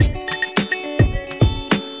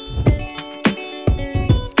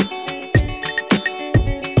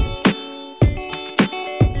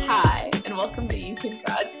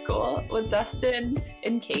Dustin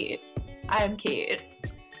and Kate. I'm Kate.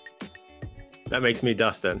 That makes me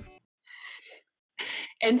Dustin.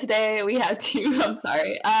 And today we have two,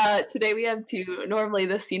 today we have two, normally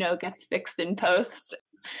this, gets fixed in post.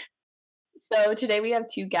 So today we have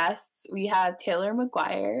two guests. We have Taylor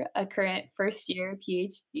McGuire, a current first-year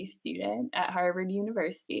PhD student at Harvard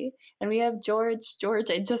University. And we have George. George,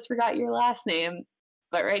 I just forgot your last name,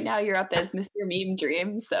 but right now you're up as Mr. Meme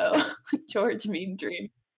Dream, so George Meme Dream.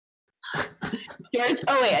 George,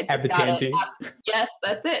 oh wait, I just got it. Yes,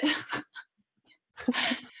 that's it.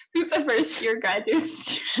 Who's a first-year graduate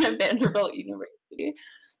student at Vanderbilt University.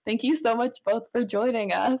 Thank you so much both for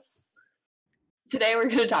joining us. Today we're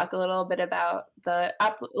going to talk a little bit about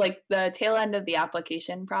the tail end of the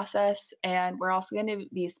application process, and we're also going to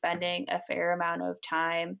be spending a fair amount of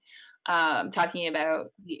time talking about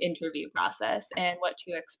the interview process and what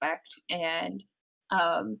to expect, and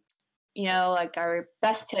our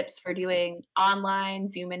best tips for doing online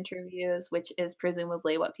Zoom interviews, which is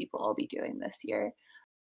presumably what people will be doing this year.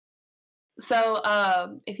 So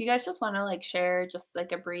if you guys just want to share just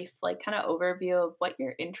a brief kind of overview of what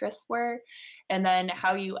your interests were, and then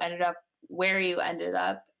how you ended up where you ended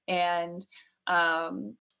up, and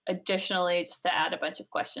additionally just to add a bunch of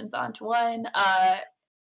questions onto one,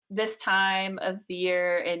 this time of the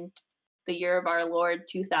year, in the year of our Lord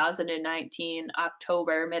 2019,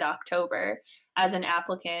 mid-October, as an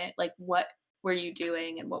applicant, what were you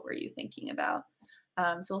doing and what were you thinking about?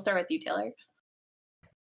 So we'll start with you, Taylor.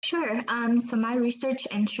 Sure. So my research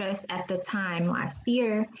interests at the time last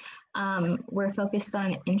year were focused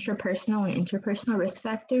on interpersonal and interpersonal risk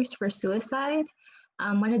factors for suicide.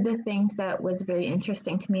 One of the things that was very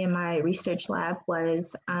interesting to me in my research lab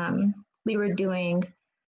was we were doing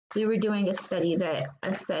a study that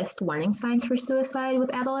assessed warning signs for suicide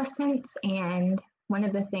with adolescents, and one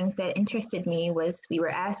of the things that interested me was we were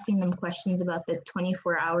asking them questions about the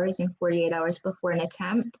 24 hours and 48 hours before an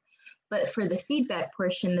attempt. But for the feedback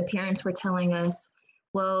portion, the parents were telling us,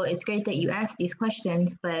 well, it's great that you asked these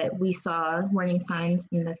questions, but we saw warning signs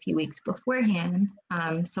in the few weeks beforehand.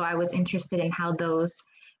 So I was interested in how those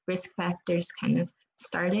risk factors kind of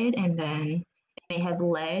started and then may have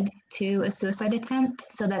led to a suicide attempt.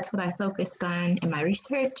 So that's what I focused on in my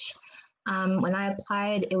research. When I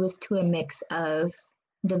applied, it was to a mix of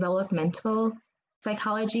developmental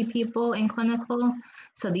psychology people in clinical.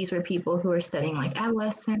 So these were people who were studying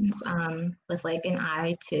adolescents with an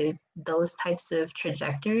eye to those types of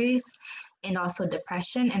trajectories, and also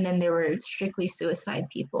depression. And then there were strictly suicide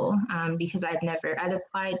people because I'd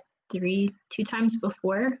applied two times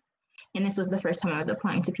before. And this was the first time I was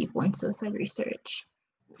applying to people in suicide research.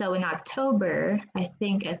 So in October, I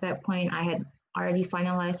think at that point I had already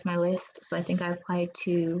finalized my list. So I think I applied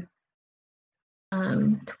to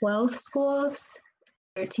 12 schools,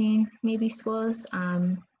 13 maybe schools.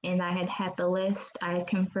 And I had the list. I had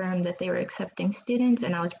confirmed that they were accepting students,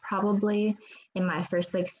 and I was probably in my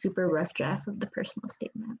first super rough draft of the personal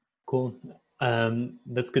statement. Cool.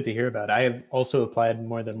 That's good to hear about. I have also applied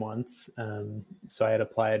more than once. So I had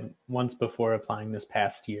applied once before applying this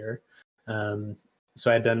past year. So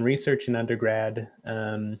I had done research in undergrad,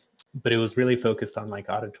 but it was really focused on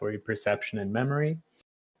auditory perception and memory.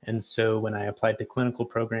 And so when I applied to clinical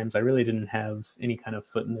programs, I really didn't have any kind of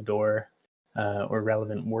foot in the door or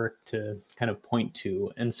relevant work to kind of point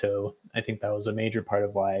to. And so I think that was a major part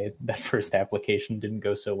of why that first application didn't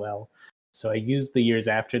go so well. So I used the years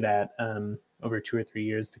after that, over 2 or 3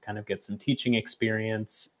 years, to kind of get some teaching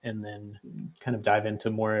experience and then kind of dive into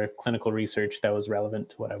more clinical research that was relevant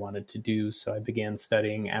to what I wanted to do. So I began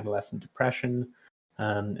studying adolescent depression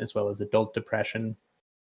as well as adult depression,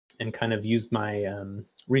 and kind of used my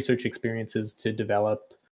research experiences to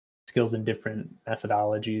develop skills in different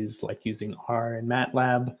methodologies, like using R and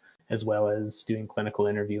MATLAB, as well as doing clinical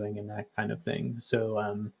interviewing and that kind of thing.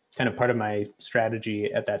 So kind of part of my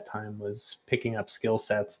strategy at that time was picking up skill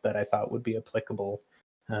sets that I thought would be applicable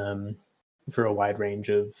for a wide range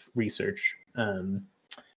of research.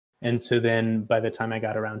 And so then by the time I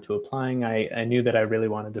got around to applying, I knew that I really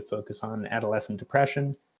wanted to focus on adolescent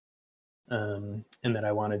depression, and that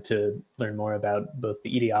I wanted to learn more about both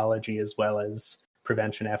the etiology as well as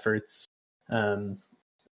prevention efforts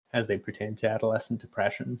as they pertain to adolescent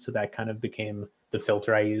depression. So that kind of became the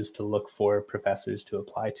filter I used to look for professors to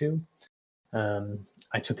apply to.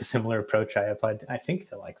 I took a similar approach. I applied, I think,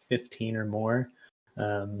 to 15 or more,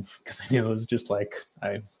 because I knew it was just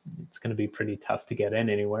it's going to be pretty tough to get in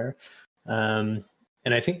anywhere. And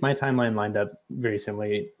I think my timeline lined up very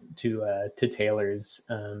similarly to Taylor's,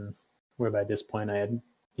 where by this point I had,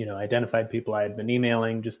 identified people I had been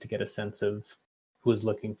emailing just to get a sense of who was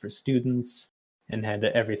looking for students. and had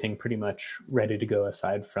everything pretty much ready to go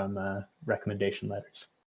aside from recommendation letters.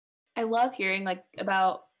 I love hearing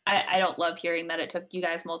I don't love hearing that it took you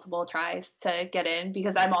guys multiple tries to get in,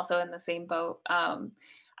 because I'm also in the same boat.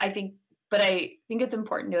 I think it's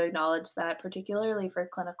important to acknowledge that, particularly for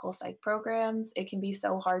clinical psych programs, it can be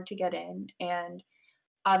so hard to get in. And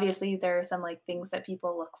obviously there are some like things that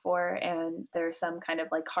people look for, and there's some kind of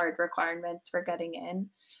like hard requirements for getting in,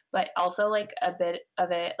 but also like a bit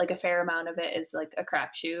of it, like a fair amount of it, is like a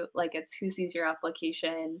crapshoot. Like, it's who sees your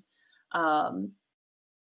application,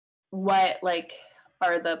 what like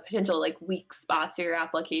are the potential like weak spots of your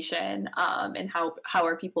application, and how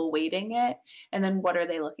are people weighting it, and then what are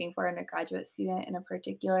they looking for in a graduate student in a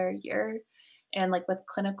particular year. And like with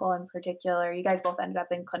clinical in particular, you guys both ended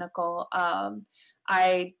up in clinical.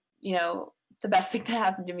 I, the best thing that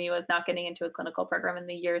happened to me was not getting into a clinical program in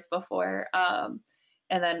the years before. And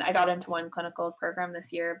then I got into one clinical program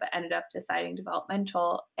this year, but ended up deciding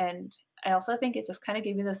developmental. And I also think it just kind of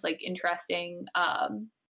gave me this like interesting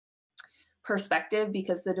perspective,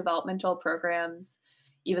 because the developmental programs,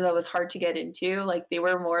 even though it was hard to get into, like they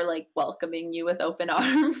were more like welcoming you with open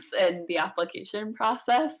arms in the application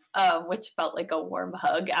process, which felt like a warm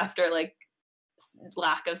hug after like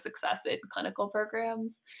lack of success in clinical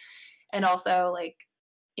programs. And also like,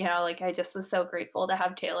 I just was so grateful to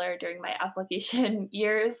have Taylor during my application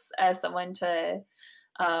years as someone to,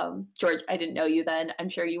 George, I didn't know you then. I'm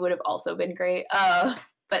sure you would have also been great.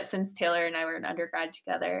 But since Taylor and I were in undergrad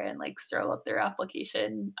together and like struggled through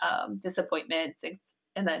application disappointments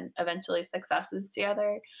and then eventually successes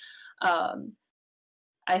together,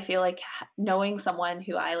 I feel like knowing someone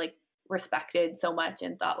who I like respected so much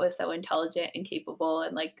and thought was so intelligent and capable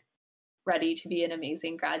and like ready to be an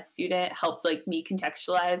amazing grad student helped like me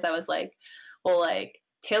contextualize. I was like, well, like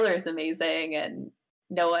Taylor's amazing and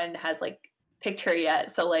no one has like picked her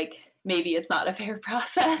yet, so like maybe it's not a fair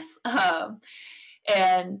process.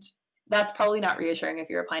 And that's probably not reassuring if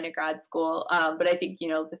you're applying to grad school. But I think,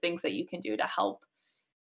 the things that you can do to help,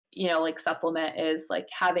 like supplement is like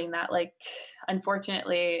having that, like,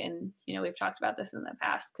 unfortunately, and, we've talked about this in the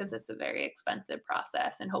past because it's a very expensive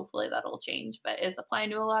process and hopefully that'll change, but is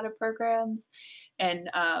applying to a lot of programs and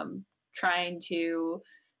trying to,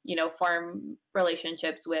 form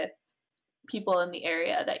relationships with people in the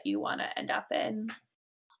area that you want to end up in.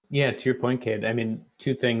 Yeah, to your point, Kate, I mean,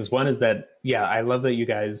 two things. One is that, yeah, I love that you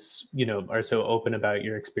guys, are so open about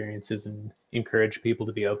your experiences and encourage people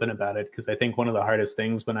to be open about it. Because I think one of the hardest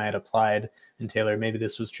things when I had applied, and Taylor, maybe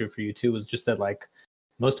this was true for you too, was just that like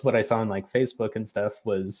most of what I saw on like Facebook and stuff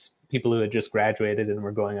was people who had just graduated and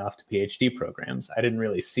were going off to PhD programs. I didn't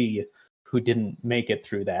really see who didn't make it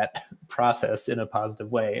through that process in a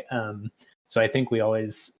positive way. So I think we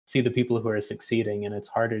always see the people who are succeeding, and it's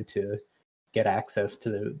harder to get access to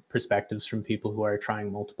the perspectives from people who are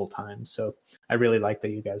trying multiple times. So I really like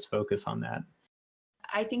that you guys focus on that.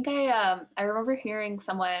 I think I remember overhearing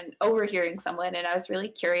someone, and I was really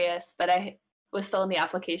curious, but I was still in the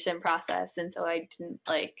application process, and so I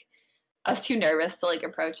was too nervous to like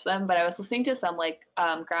approach them. But I was listening to some like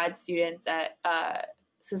grad students at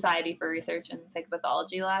Society for Research in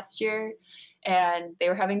Psychopathology last year, and they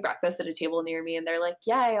were having breakfast at a table near me, and they're like,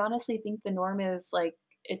 "Yeah, I honestly think the norm is like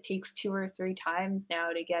it takes 2 or 3 times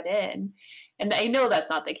now to get in." And I know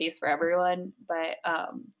that's not the case for everyone, but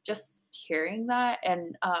just hearing that,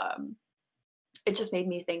 and it just made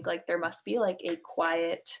me think like there must be like a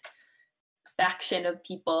quiet faction of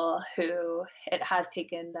people who it has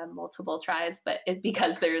taken them multiple tries, but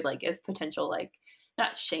because there like is potential like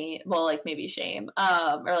not shame, well, like maybe shame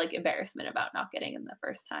or like embarrassment about not getting in the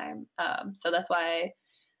first time. So that's why,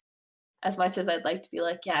 as much as I'd like to be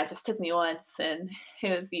like, yeah, it just took me once and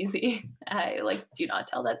it was easy, I like do not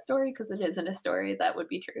tell that story because it isn't a story that would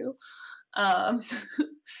be true.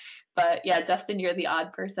 But yeah, Dustin, you're the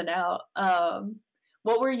odd person out.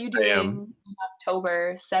 What were you doing in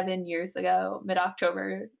October 7 years ago,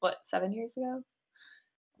 mid-October, 7 years ago?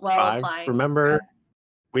 While applying. Remember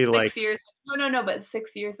we 6 years, no, but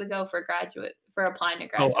 6 years ago for applying to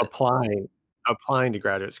graduate. Applying to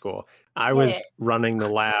graduate school. I was running the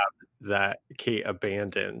lab that Kate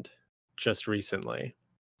abandoned just recently.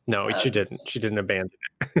 No, she didn't. She didn't abandon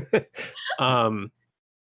it.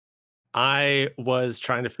 I was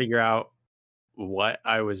trying to figure out what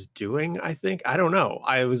I was doing, I think. I don't know.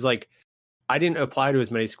 I was like, I didn't apply to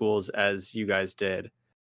as many schools as you guys did.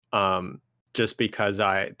 Just because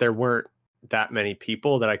there weren't that many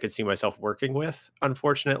people that I could see myself working with,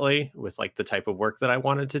 unfortunately, with like the type of work that I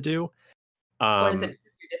wanted to do. What is it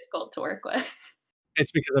difficult to work with?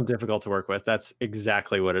 It's because I'm difficult to work with. That's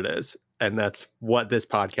exactly what it is. And that's what this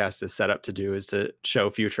podcast is set up to do, is to show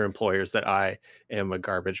future employers that I am a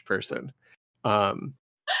garbage person. Yeah,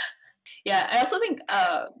 I also think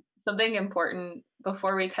something important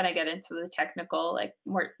before we kind of get into the technical, like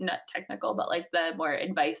more not technical, but like the more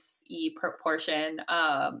advice-y portion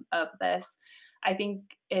of this, I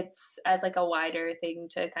think it's as like a wider thing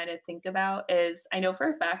to kind of think about is I know for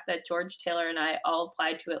a fact that George Taylor and I all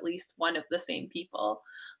applied to at least one of the same people.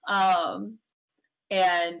 And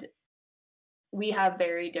we have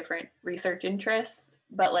very different research interests,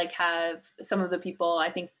 but like have some of the people, I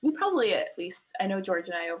think we probably at least, I know George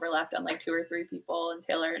and I overlapped on like 2 or 3 people, and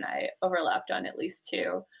Taylor and I overlapped on at least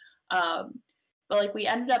 2. But like we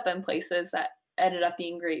ended up in places that ended up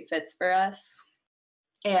being great fits for us.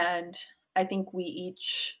 And I think we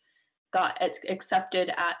each got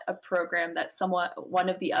accepted at a program that one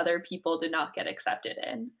of the other people did not get accepted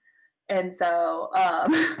in. And so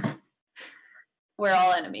we're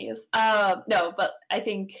all enemies. No, but I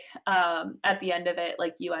think at the end of it,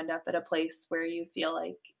 like you end up at a place where you feel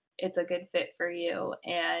like it's a good fit for you.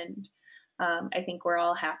 And I think we're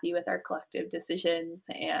all happy with our collective decisions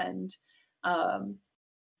and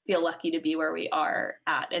feel lucky to be where we are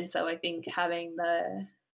at. And so I think having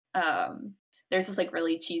there's this like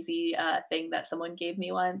really cheesy thing that someone gave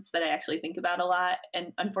me once that I actually think about a lot,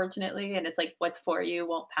 and unfortunately, and it's like, what's for you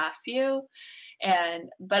won't pass you.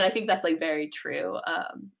 But I think that's like very true.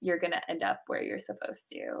 You're going to end up where you're supposed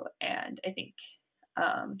to. And I think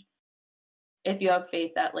if you have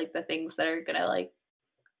faith that like the things that are going to like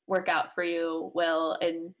work out for you will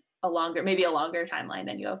in maybe a longer timeline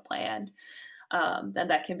than you have planned, then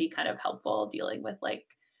that can be kind of helpful dealing with like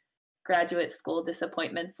graduate school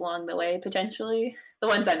disappointments along the way, potentially the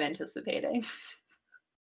ones I'm anticipating.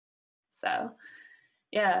 So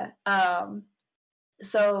yeah.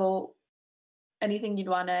 So anything you'd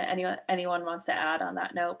want to anyone wants to add on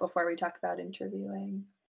that note before we talk about interviewing?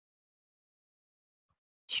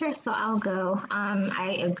 Sure, so I'll go.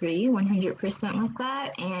 I agree 100% with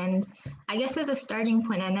that. And I guess as a starting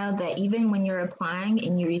point, I know that even when you're applying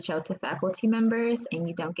and you reach out to faculty members and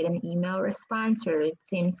you don't get an email response, or it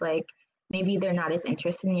seems like maybe they're not as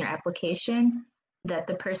interested in your application, that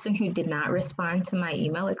the person who did not respond to my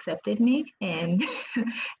email accepted me. And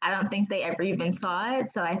I don't think they ever even saw it.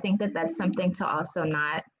 So I think that that's something to also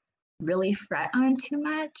not really fret on too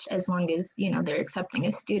much, as long as they're accepting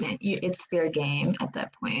a student. It's fair game at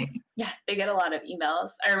that point. Yeah, they get a lot of emails.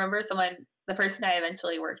 I remember the person I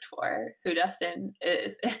eventually worked for, who Dustin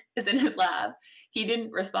is in his lab, he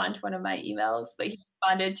didn't respond to one of my emails, but he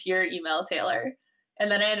responded to your email, Taylor.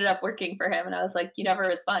 And then I ended up working for him, and I was like, you never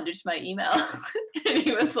responded to my email. And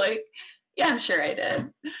he was like, yeah, I'm sure I did.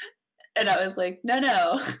 And I was like,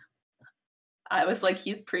 no. I was like,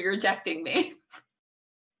 he's pre-rejecting me.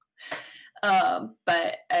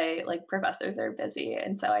 But professors are busy.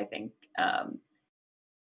 And so I think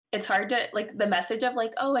it's hard to like the message of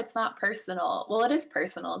like, oh, it's not personal. Well, it is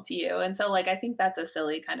personal to you. And so like, I think that's a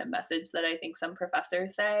silly kind of message that I think some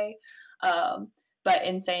professors say. But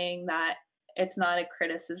in saying that it's not a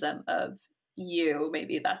criticism of you,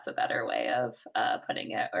 maybe that's a better way of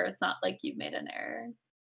putting it, or it's not like you've made an error.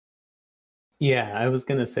 Yeah, I was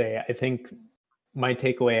going to say, I think my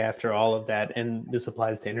takeaway after all of that, and this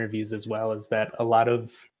applies to interviews as well, is that a lot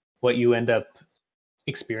of what you end up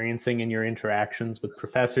experiencing in your interactions with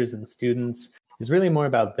professors and students is really more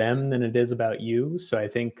about them than it is about you. So I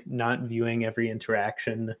think not viewing every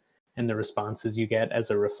interaction and the responses you get as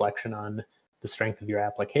a reflection on the strength of your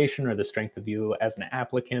application or the strength of you as an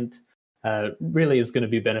applicant really is going to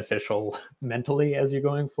be beneficial mentally as you're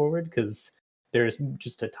going forward, because there's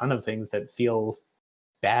just a ton of things that feel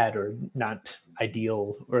bad or not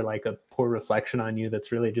ideal or like a poor reflection on you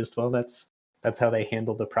that's really just, well, that's how they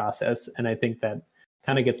handle the process. And I think that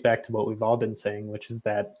kind of gets back to what we've all been saying, which is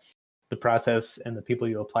that the process and the people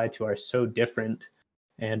you apply to are so different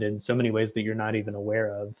and in so many ways that you're not even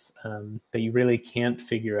aware of, that you really can't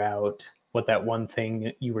figure out what that one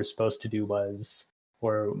thing you were supposed to do was,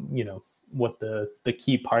 or what the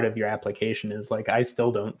key part of your application is. Like, I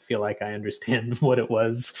still don't feel like I understand what it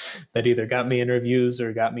was that either got me interviews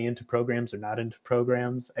or got me into programs or not into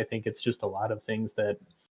programs. I think it's just a lot of things that,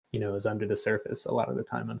 is under the surface a lot of the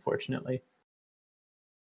time, unfortunately.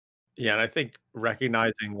 Yeah, and I think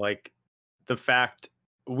recognizing like the fact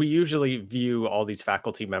we usually view all these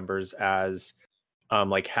faculty members as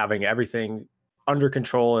like having everything under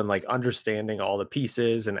control and like understanding all the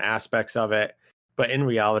pieces and aspects of it. But in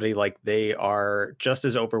reality, like they are just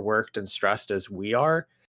as overworked and stressed as we are,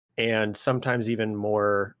 and sometimes even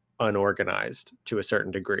more unorganized to a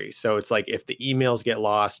certain degree. So it's like if the emails get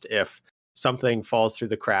lost, if something falls through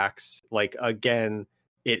the cracks, like again,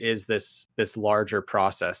 it is this larger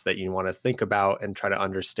process that you want to think about and try to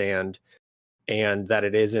understand, and that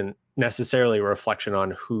it isn't necessarily a reflection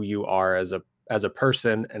on who you are as a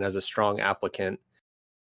person and as a strong applicant.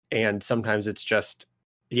 And sometimes it's just,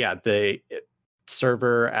 yeah, the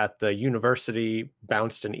server at the university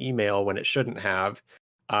bounced an email when it shouldn't have,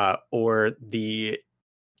 or the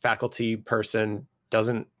faculty person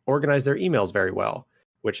doesn't organize their emails very well,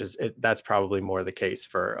 which is that's probably more the case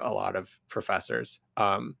for a lot of professors.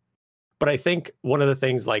 But I think one of the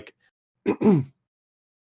things, like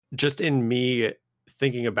just in me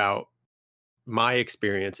thinking about my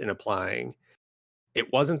experience in applying,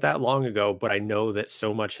 it wasn't that long ago, but I know that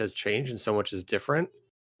so much has changed and so much is different.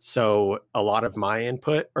 So a lot of my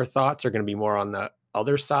input or thoughts are going to be more on the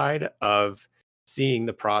other side of seeing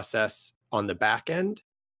the process on the back end.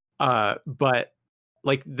 But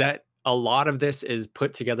like that, a lot of this is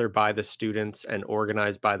put together by the students and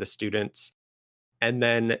organized by the students. And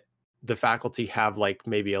then the faculty have like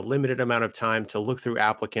maybe a limited amount of time to look through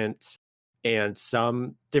applicants. And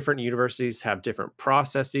some different universities have different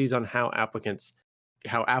processes on how applications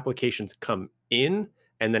come in,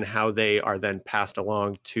 and then how they are then passed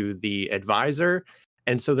along to the advisor.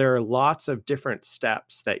 And so there are lots of different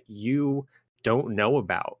steps that you don't know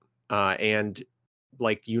about. And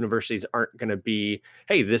like universities aren't going to be,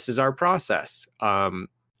 hey, this is our process. I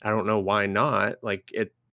don't know why not. Like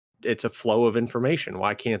it's a flow of information.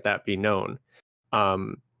 Why can't that be known?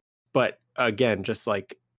 But again, just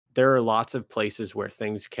like there are lots of places where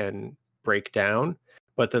things can break down,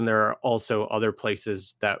 but then there are also other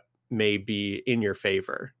places that may be in your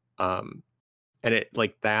favor. And it,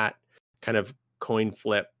 like, that kind of coin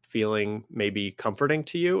flip feeling may be comforting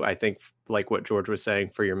to you. I think, like what George was saying,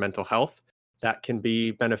 for your mental health, that can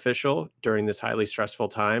be beneficial during this highly stressful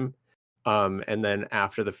time. And then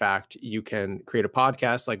after the fact, you can create a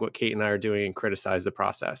podcast like what Kate and I are doing and criticize the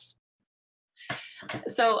process.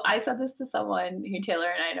 So I said this to someone who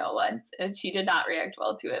Taylor and I know once, and she did not react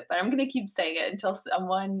well to it, but I'm going to keep saying it until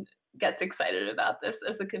someone gets excited about this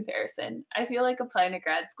as a comparison. I feel like applying to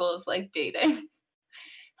grad school is like dating.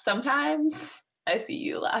 Sometimes, I see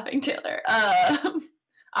you laughing, Taylor,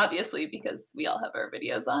 obviously, because we all have our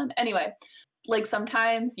videos on. Anyway, like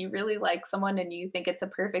sometimes you really like someone and you think it's a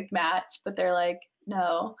perfect match, but they're like,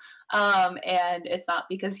 no. And it's not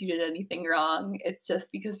because you did anything wrong. It's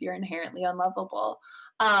just because you're inherently unlovable.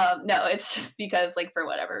 No, it's just because, like, for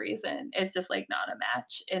whatever reason, it's just like not a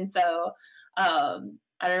match. And so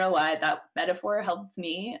I don't know why that metaphor helped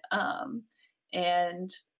me.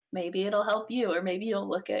 And maybe it'll help you, or maybe you'll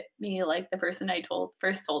look at me like the person I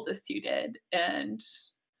first told this to did, and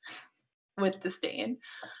with disdain.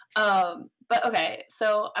 But okay,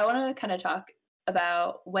 so I want to kind of talk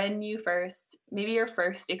about when you maybe your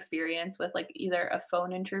first experience with like either a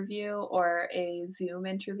phone interview or a Zoom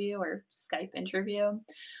interview or Skype interview.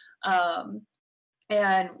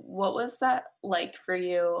 And what was that like for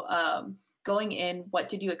you going in? What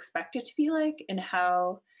did you expect it to be like, and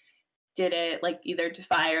how did it like either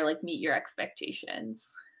defy or like meet your expectations?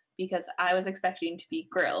 Because I was expecting to be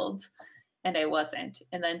grilled and I wasn't.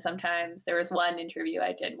 And then sometimes there was one interview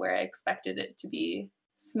I did where I expected it to be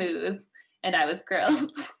smooth and I was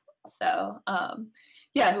grilled. So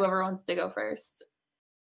yeah, whoever wants to go first.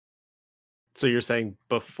 So you're saying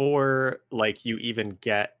before, like, you even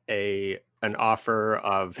get an offer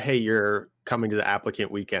of, hey, you're coming to the applicant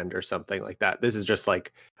weekend or something like that, this is just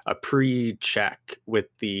like a pre-check with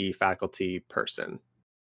the faculty person.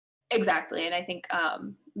 Exactly. And I think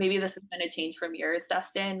maybe this has been a change from yours,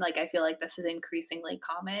 Dustin. Like, I feel like this is increasingly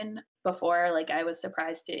common. Before, like, I was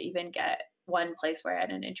surprised to even get one place where I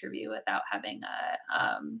had an interview without having a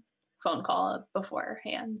phone call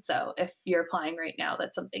beforehand. So if you're applying right now,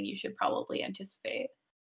 that's something you should probably anticipate.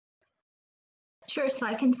 Sure. So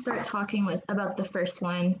I can start talking about the first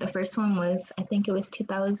one. The first one was, I think it was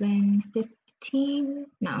 2015.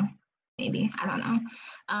 No, maybe, I don't know.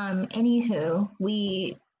 Anywho,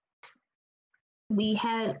 we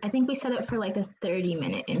had, I think we set up for like a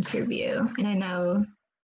 30-minute interview, and I know,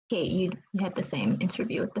 Kate, you had the same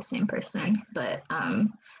interview with the same person, but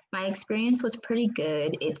my experience was pretty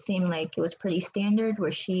good. It seemed like it was pretty standard,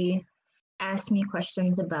 where she asked me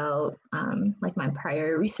questions about like my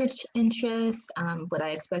prior research interests, what I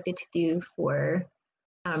expected to do for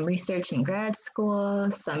research in grad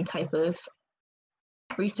school, some type of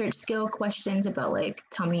research skill questions about, like,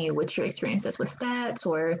 tell me what your experience is with stats,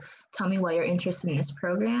 or tell me why you're interested in this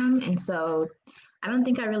program. And so I don't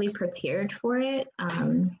think I really prepared for it.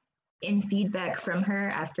 in feedback from her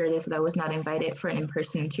after this that I was not invited for an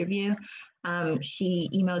in-person interview, she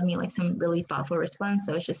emailed me like some really thoughtful response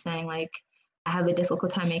that was just saying like, I have a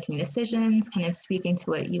difficult time making decisions, kind of speaking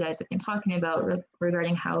to what you guys have been talking about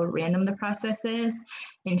regarding how random the process is.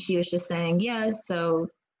 And she was just saying, yeah, so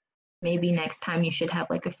maybe next time you should have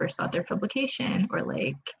like a first author publication or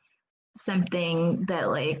like something that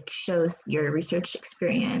like shows your research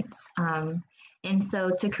experience. And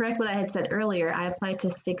so to correct what I had said earlier, I applied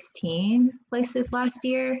to 16 places last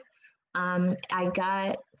year. I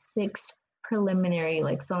got 6 preliminary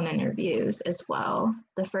like phone interviews as well.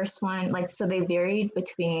 The first one, like, so they varied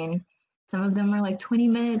between, some of them were like 20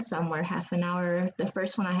 minutes, some were half an hour. The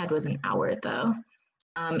first one I had was an hour though.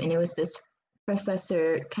 And it was this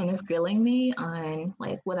professor kind of grilling me on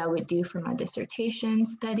like what I would do for my dissertation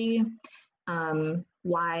study.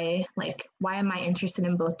 Why am I interested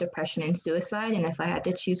in both depression and suicide? And if I had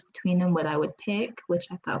to choose between them, what I would pick, which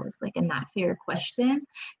I thought was like a not fair question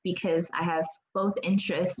because I have both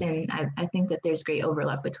interests and I think that there's great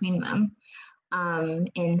overlap between them.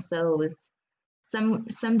 And so it was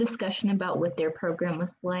some discussion about what their program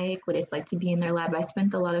was like, what it's like to be in their lab. I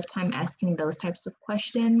spent a lot of time asking those types of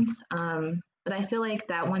questions. But I feel like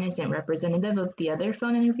that one isn't representative of the other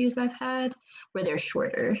phone interviews I've had where they're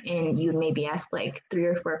shorter and you maybe ask like 3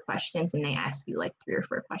 or 4 questions and they ask you like 3 or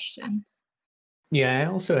 4 questions. Yeah, I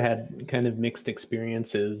also had kind of mixed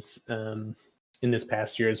experiences in this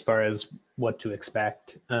past year as far as what to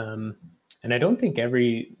expect. And I don't think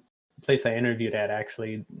every place I interviewed at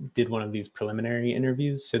actually did one of these preliminary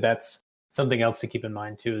interviews. So that's something else to keep in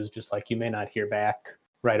mind too, is just like you may not hear back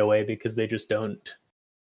right away because they just don't,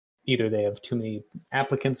 either they have too many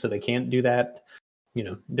applicants so they can't do that. You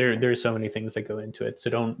know, there are so many things that go into it.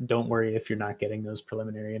 So don't worry if you're not getting those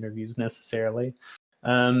preliminary interviews necessarily.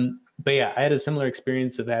 But yeah, I had a similar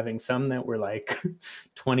experience of having some that were like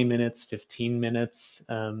 20 minutes, 15 minutes,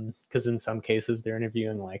 because in some cases they're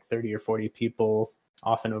interviewing like 30 or 40 people,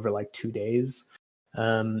 often over like 2 days.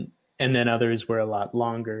 And then others were a lot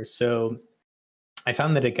longer. So I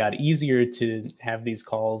found that it got easier to have these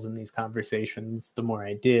calls and these conversations the more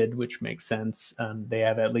I did, which makes sense. They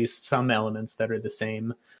have at least some elements that are the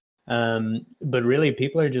same. But really,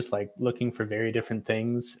 people are just like looking for very different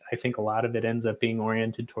things. I think a lot of it ends up being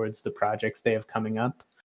oriented towards the projects they have coming up.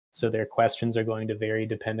 So their questions are going to vary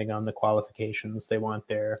depending on the qualifications they want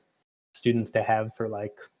their students to have for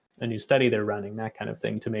like a new study they're running, that kind of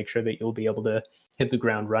thing, to make sure that you'll be able to hit the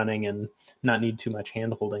ground running and not need too much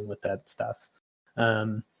handholding with that stuff.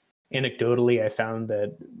 Anecdotally, I found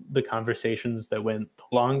that the conversations that went the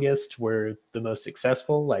longest were the most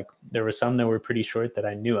successful. Like there were some that were pretty short that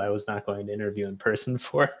I knew I was not going to interview in person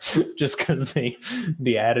for just because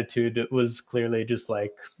the attitude was clearly just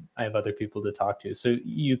like, I have other people to talk to. So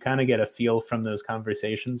you kind of get a feel from those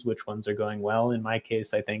conversations which ones are going well. In my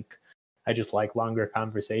case, I think I just like longer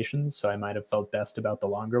conversations, so I might have felt best about the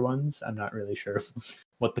longer ones. I'm not really sure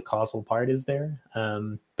what the causal part is there.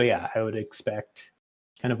 But yeah, I would expect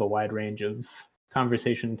kind of a wide range of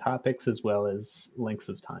conversation topics as well as lengths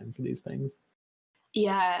of time for these things.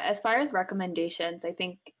 Yeah, as far as recommendations, I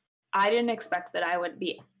think I didn't expect that I would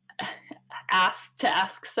be asked to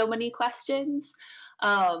ask so many questions.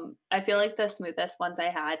 I feel like the smoothest ones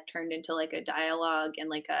I had turned into like a dialogue and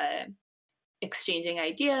like a exchanging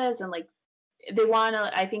ideas, and like they want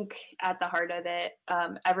to, I think at the heart of it,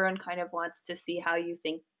 everyone kind of wants to see how you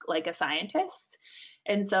think like a scientist.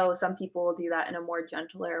 And so some people will do that in a more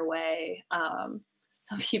gentler way.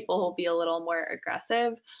 Some people will be a little more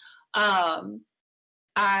aggressive. As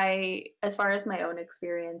far as my own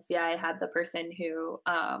experience, yeah, I had the person who,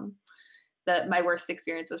 my worst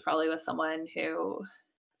experience was probably with someone who,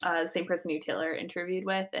 the same person who Taylor interviewed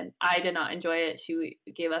with, and I did not enjoy it. She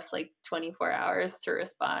gave us like 24 hours to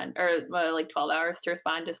respond, or like 12 hours to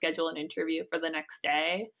respond to schedule an interview for the next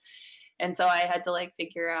day. And so I had to like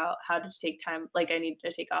figure out how to take time. Like I needed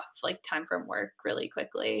to take off like time from work really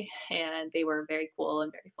quickly. And they were very cool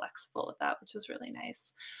and very flexible with that, which was really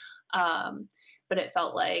nice. But it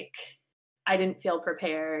felt like I didn't feel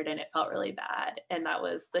prepared and it felt really bad. And that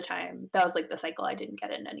was the time, that was like the cycle I didn't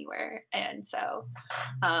get in anywhere. And so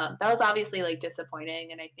that was obviously like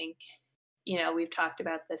disappointing. And I think, you know, we've talked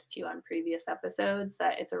about this too on previous episodes,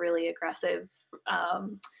 that it's a really aggressive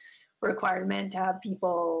requirement to have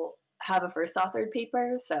people have a first authored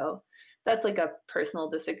paper. So that's like a personal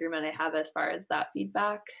disagreement I have as far as that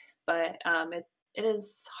feedback. But it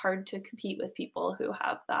is hard to compete with people who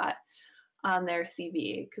have that on their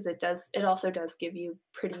CV, because it also does give you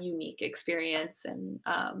pretty unique experience and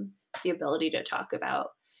the ability to talk about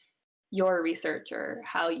your research or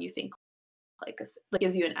how you think like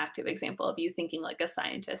gives you an active example of you thinking like a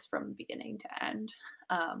scientist from beginning to end.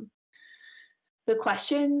 The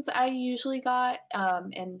questions I usually got,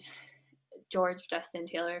 and George, Justin,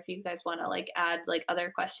 Taylor, if you guys want to like add like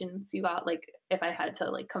other questions you got, like if I had to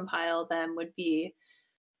like compile them, would be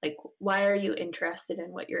like, why are you interested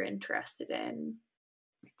in what you're interested in?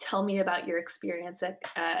 Tell me about your experience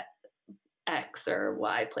at X or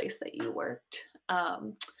Y place that you worked.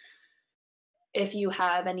 If you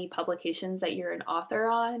have any publications that you're an author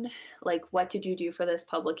on, like what did you do for this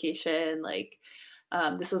publication? Like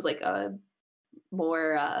this was like a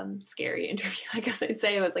more scary interview, I guess I'd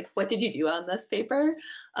say. It was like, what did you do on this paper?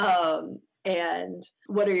 And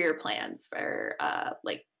what are your plans for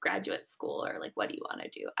like graduate school, or like what do you want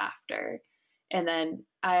to do after? And then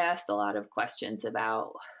I asked a lot of questions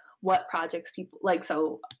about what projects people like.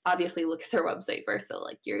 So obviously look at their website first. So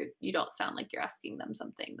like you don't sound like you're asking them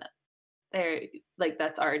something that they're like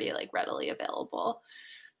that's already like readily available.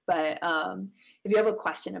 But if you have a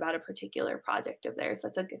question about a particular project of theirs,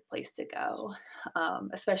 that's a good place to go,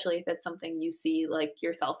 especially if it's something you see like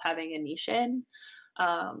yourself having a niche in.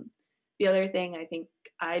 The other thing I think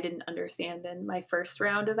I didn't understand in my first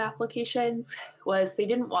round of applications was they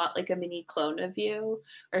didn't want like a mini clone of you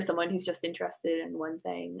or someone who's just interested in one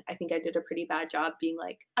thing. I think I did a pretty bad job being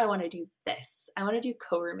like, I want to do this. I want to do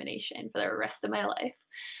co-rumination for the rest of my life.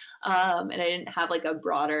 And I didn't have like a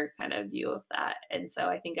broader kind of view of that. And so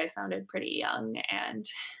I think I sounded pretty young and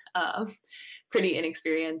pretty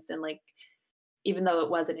inexperienced. And like, even though it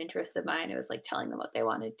was an interest of mine, it was like telling them what they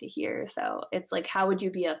wanted to hear. So it's like, how would you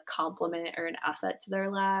be a complement or an asset to their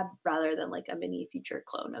lab rather than like a mini future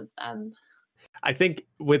clone of them? I think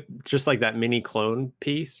with just like that mini clone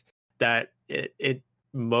piece, that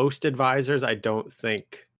most advisors, I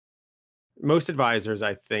think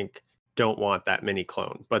don't want that mini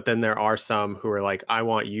clone. But then there are some who are like, I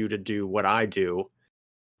want you to do what I do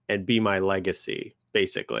and be my legacy,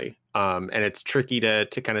 basically. And it's tricky to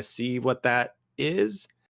kind of see what that is.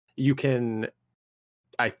 You can,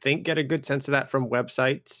 I think, get a good sense of that from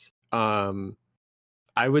websites.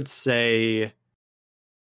 I would say,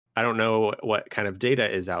 I don't know what kind of data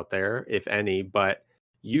is out there, if any, but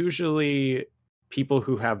usually people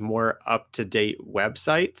who have more up-to-date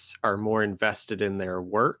websites are more invested in their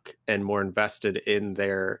work and more invested in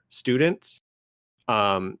their students.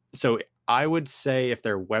 So I would say if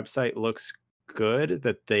their website looks good,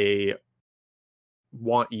 that they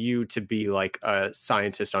want you to be like a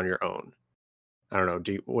scientist on your own. I don't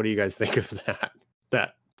know. What do you guys think of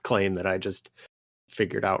that claim that I just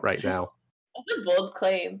figured out right now? That's a bold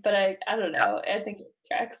claim, but I don't know. I think it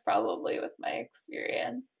tracks probably with my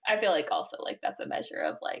experience. I feel like also like that's a measure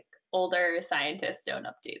of like older scientists don't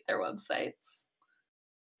update their websites.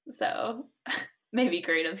 So maybe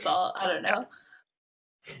grain of salt. I don't know.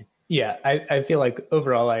 Yeah, I feel like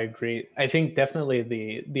overall I agree. I think definitely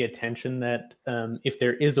the attention that if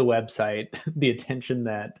there is a website, the attention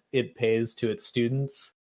that it pays to its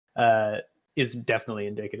students is definitely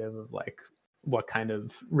indicative of like what kind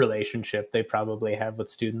of relationship they probably have with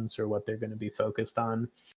students or what they're going to be focused on.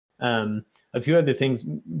 A few other things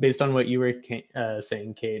based on what you were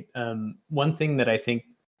saying, Kate. One thing that I think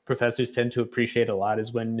professors tend to appreciate a lot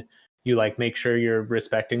is when you like make sure you're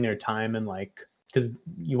respecting their time and like, because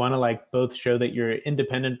you want to like both show that you're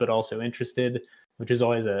independent but also interested, which is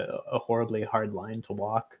always a horribly hard line to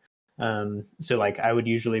walk. So like I would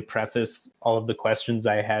usually preface all of the questions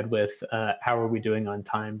I had with how are we doing on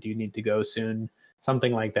time? Do you need to go soon?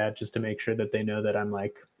 Something like that, just to make sure that they know that I'm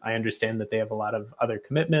like, I understand that they have a lot of other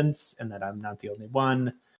commitments and that I'm not the only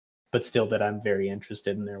one, but still that I'm very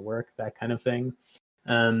interested in their work, that kind of thing.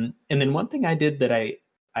 And then one thing I did that I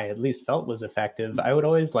at least felt was effective, I would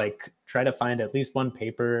always like try to find at least one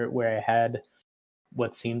paper where I had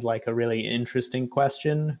what seemed like a really interesting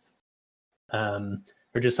question,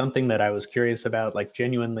 or just something that I was curious about, like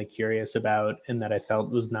genuinely curious about, and that I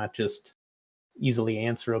felt was not just easily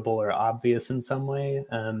answerable or obvious in some way,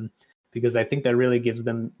 because I think that really gives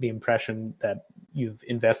them the impression that you've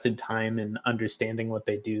invested time in understanding what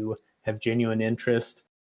they do, have genuine interest,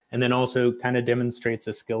 and then also kind of demonstrates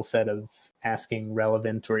a skill set of asking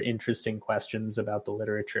relevant or interesting questions about the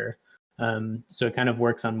literature. So it kind of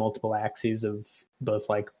works on multiple axes of both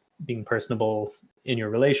like being personable in your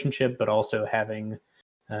relationship, but also having,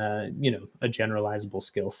 a generalizable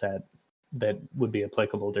skill set that would be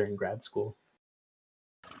applicable during grad school.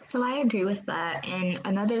 So I agree with that. And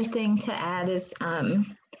another thing to add is,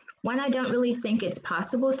 one, I don't really think it's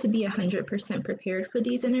possible to be 100% prepared for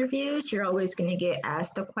these interviews. You're always going to get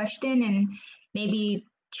asked a question, and maybe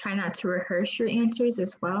try not to rehearse your answers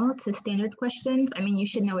as well to standard questions. I mean, you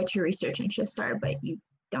should know what your research interests are, but you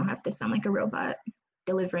don't have to sound like a robot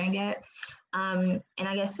delivering it. And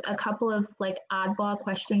I guess a couple of like oddball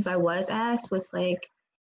questions I was asked was like,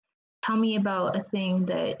 tell me about a thing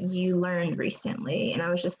that you learned recently. And I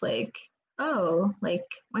was just like, oh, like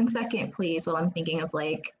 1 second, please, while I'm thinking of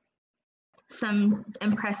like some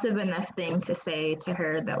impressive enough thing to say to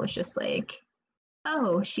her that was just like,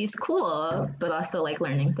 oh, she's cool, but also like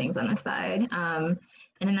learning things on the side. And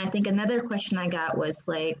then I think another question I got was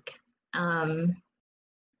like,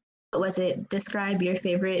 was it describe your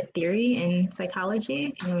favorite theory in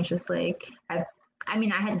psychology? And it was just like, I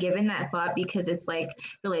mean, I had given that thought because it's like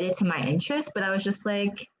related to my interest, but I was just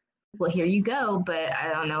like, well, here you go. But I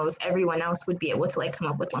don't know if everyone else would be able to like come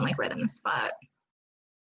up with one like right on the spot.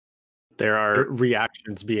 There are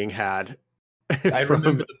reactions being had. I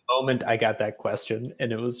remember the moment I got that question,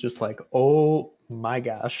 and it was just like, oh my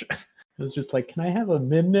gosh. It was just like, can I have a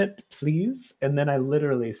minute, please? And then I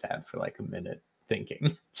literally sat for like a minute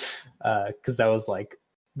thinking, because that was like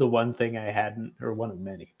the one thing I hadn't, or one of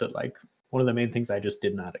many, but like one of the main things I just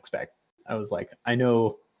did not expect. I was like, I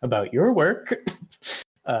know about your work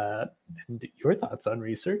and your thoughts on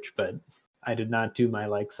research, but I did not do my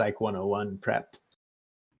like Psych 101 prep.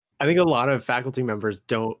 I think a lot of faculty members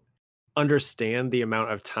don't understand the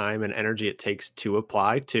amount of time and energy it takes to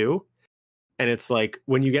apply too. And it's like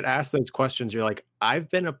when you get asked those questions, you're like, I've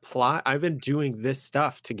been doing this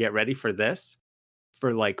stuff to get ready for this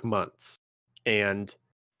for like months. And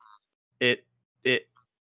that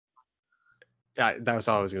was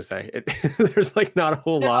all I was going to say. There's like not a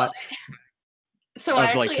whole lot so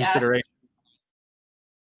of like consideration.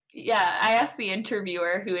 I asked the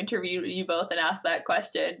interviewer who interviewed you both and asked that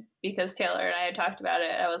question because Taylor and I had talked about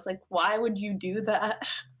it. I was like, why would you do that?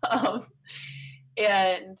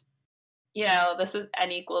 And, you know, this is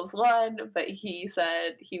n equals 1, but he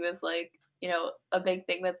said, he was like, you know, a big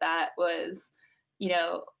thing with that was, you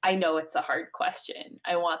know, I know it's a hard question.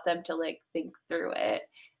 I want them to like think through it.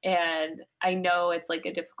 And I know it's like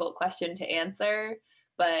a difficult question to answer,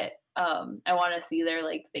 but I want to see their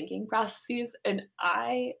like thinking processes. And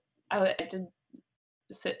I did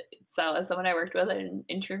so as someone I worked with an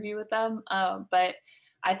interview with them, but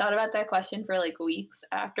I thought about that question for like weeks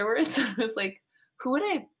afterwards. I was like, who would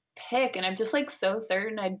I pick? And I'm just like so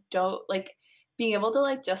certain I don't like being able to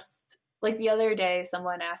like just like the other day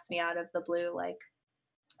someone asked me out of the blue like,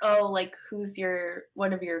 oh, like who's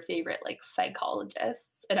one of your favorite like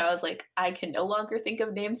psychologists? And I was like, I can no longer think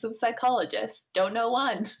of names of psychologists. Don't know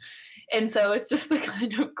one. And so it's just the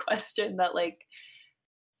kind of question that like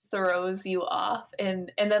throws you off.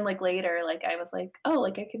 And then like later, like I was like, oh,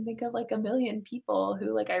 like I can think of like a million people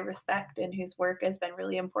who like I respect and whose work has been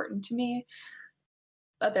really important to me.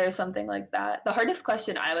 But there's something like that. The hardest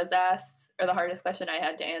question I was asked, or the hardest question I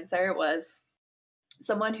had to answer, was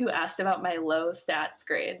someone who asked about my low stats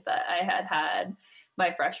grade that I had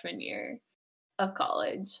my freshman year of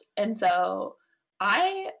college. And so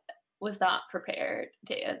I was not prepared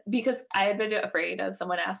because I had been afraid of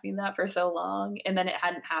someone asking that for so long, and then it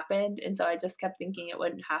hadn't happened. And so I just kept thinking it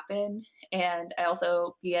wouldn't happen. And I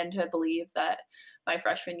also began to believe that my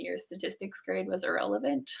freshman year statistics grade was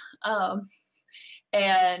irrelevant.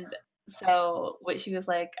 And so what she was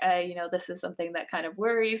like, you know, this is something that kind of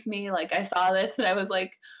worries me. Like I saw this and I was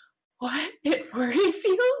like, what? It worries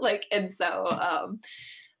you? Like, and so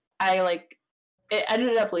I like, it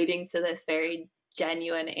ended up leading to this very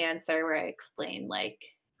genuine answer where I explained like,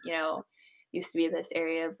 you know, used to be this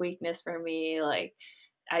area of weakness for me. Like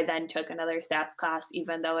I then took another stats class,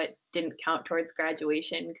 even though it didn't count towards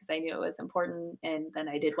graduation because I knew it was important. And then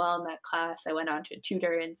I did well in that class. I went on to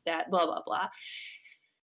tutor in stat, blah, blah, blah.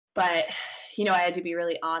 But, you know, I had to be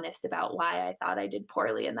really honest about why I thought I did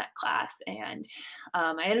poorly in that class. And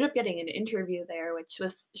I ended up getting an interview there, which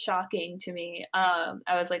was shocking to me. I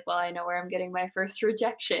was like, well, I know where I'm getting my first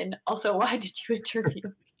rejection. Also, why did you interview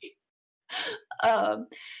me?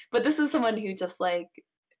 But this is someone who just like,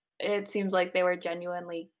 it seems like they were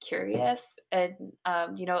genuinely curious. And,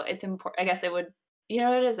 you know, it's important. I guess it would, you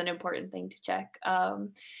know, it is an important thing to check.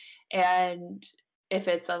 And if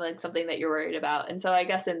it's something that you're worried about. And so I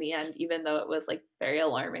guess in the end, even though it was like very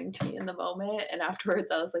alarming to me in the moment, and afterwards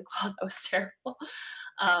I was like, wow, that was terrible.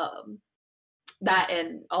 That,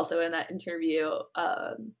 and also in that interview,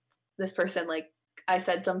 this person, like I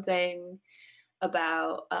said something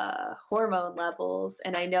about hormone levels,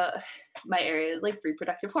 and I know my area is like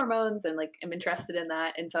reproductive hormones and like I'm interested in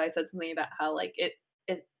that. And so I said something about how like it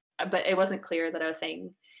but it wasn't clear that I was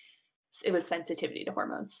saying it was sensitivity to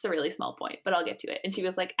hormones. It's a really small point, but I'll get to it. And she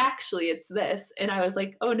was like, actually, it's this. And I was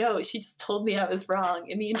like, oh no, she just told me I was wrong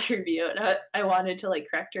in the interview. And I wanted to like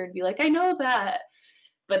correct her and be like, I know that.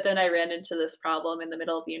 But then I ran into this problem in the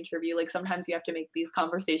middle of the interview. Like sometimes you have to make these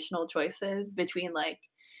conversational choices between like,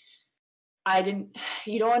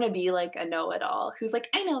 you don't want to be like a know-it-all who's like,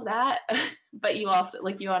 I know that. But you also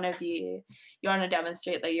like, you want to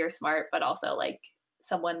demonstrate that you're smart, but also like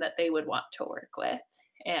someone that they would want to work with.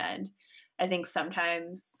 And I think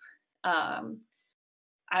sometimes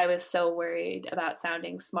I was so worried about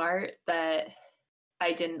sounding smart that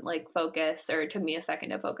I didn't like focus, or it took me a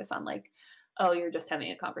second to focus on like, oh, you're just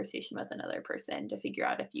having a conversation with another person to figure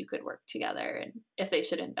out if you could work together and if they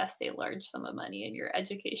should invest a large sum of money in your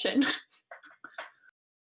education.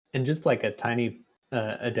 And just like a tiny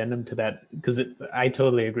addendum to that, because I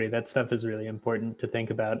totally agree. That stuff is really important to think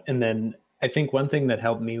about. And then I think one thing that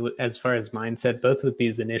helped me as far as mindset, both with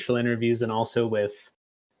these initial interviews and also with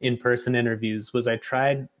in-person interviews, was I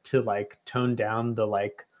tried to like tone down the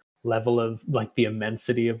like level of like the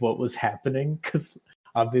immensity of what was happening. Because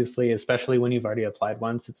obviously, especially when you've already applied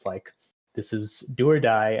once, it's like, this is do or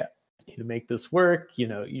die. I need to make this work. You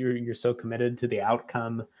know, you're so committed to the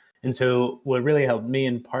outcome. And so what really helped me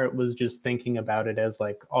in part was just thinking about it as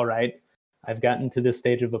like, all right, I've gotten to this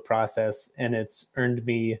stage of a process and it's earned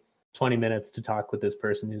me 20 minutes to talk with this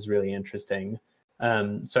person who's really interesting.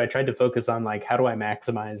 So I tried to focus on like, how do I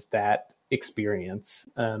maximize that experience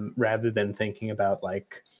rather than thinking about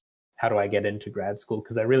like, how do I get into grad school?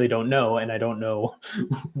 Because I really don't know. And I don't know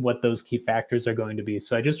what those key factors are going to be.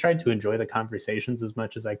 So I just tried to enjoy the conversations as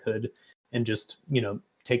much as I could and just, you know,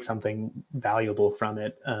 take something valuable from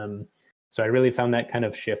it. So I really found that kind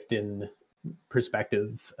of shift in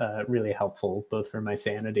perspective really helpful, both for my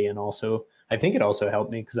sanity and also, I think it also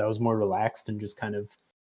helped me because I was more relaxed and just kind of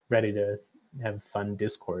ready to have fun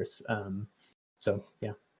discourse. So,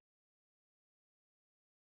 yeah.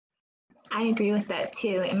 I agree with that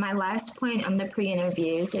too. And my last point on the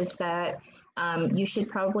pre-interviews is that you should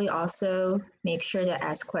probably also make sure to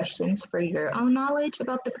ask questions for your own knowledge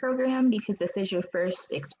about the program because this is your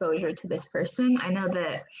first exposure to this person. I know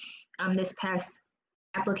that this past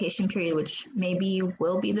application period, which maybe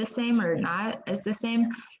will be the same or not as the same,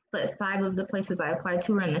 but 5 of the places I applied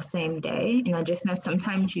to were in the same day. And I just know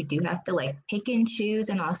sometimes you do have to like pick and choose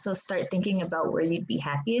and also start thinking about where you'd be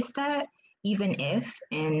happiest at, even if.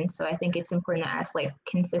 And so I think it's important to ask like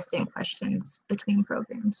consistent questions between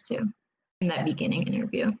programs too in that beginning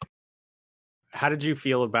interview. How did you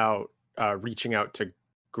feel about reaching out to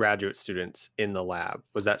graduate students in the lab?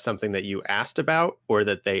 Was that something that you asked about or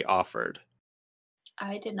that they offered?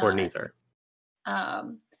 I did not. Or neither?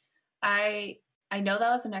 I know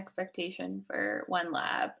that was an expectation for one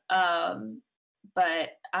lab, but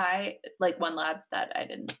I like one lab that I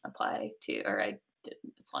didn't apply to, or I did.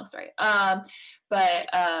 It's a long story. But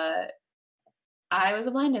I was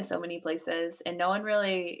applying to so many places, and no one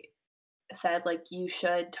really said like you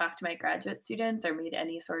should talk to my graduate students or made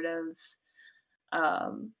any sort of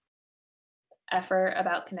effort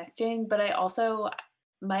about connecting. But I also,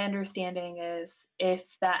 my understanding is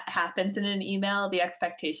if that happens in an email, the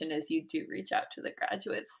expectation is you do reach out to the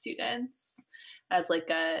graduate students as like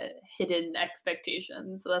a hidden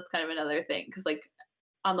expectation. So that's kind of another thing. Cause like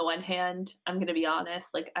on the one hand, I'm going to be honest,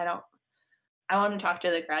 like I want to talk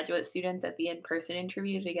to the graduate students at the in-person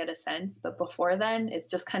interview to get a sense. But before then, it's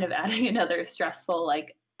just kind of adding another stressful,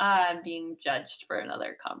 like I'm being judged for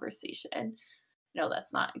another conversation. No,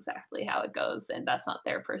 that's not exactly how it goes, and that's not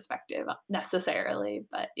their perspective necessarily.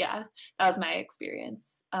 But yeah, that was my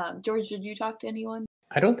experience. George, did you talk to anyone?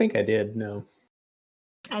 I don't think I did, no.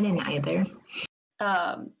 I didn't either.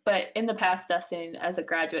 But in the past, Dustin, as a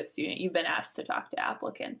graduate student, you've been asked to talk to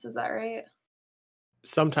applicants, is that right?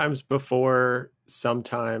 Sometimes before,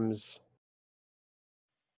 sometimes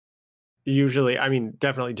usually, I mean,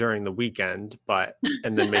 definitely during the weekend, but,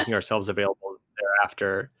 and then making ourselves available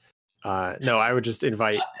thereafter. No, I would just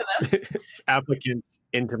invite applicants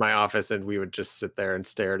into my office and we would just sit there and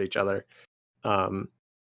stare at each other.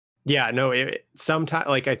 Yeah, no, sometimes,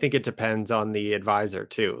 like, I think it depends on the advisor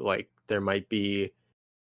too. Like there might be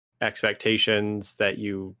expectations that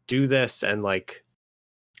you do this, and like,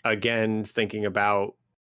 again, thinking about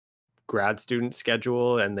grad student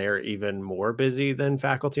schedule, and they're even more busy than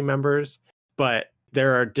faculty members, but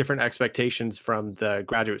there are different expectations from the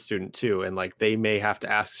graduate student too. And like, they may have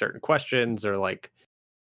to ask certain questions, or like,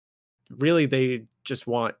 really, they just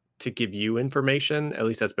want to give you information. At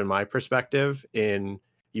least that's been my perspective in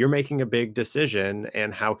you're making a big decision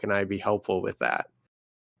and how can I be helpful with that?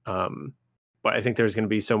 But I think there's going to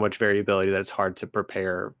be so much variability that it's hard to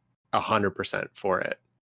prepare 100% for it.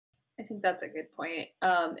 I think that's a good point.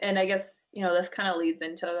 And I guess, this kind of leads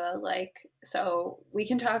into the, like, so we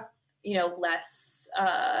can talk, less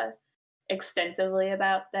extensively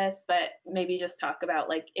about this, but maybe just talk about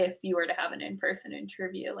like if you were to have an in-person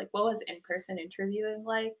interview, like what was in-person interviewing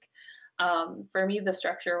like? For me, the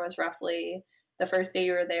structure was roughly the first day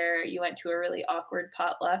you were there, you went to a really awkward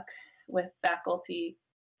potluck with faculty,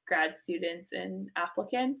 grad students, and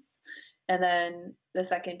applicants. And then the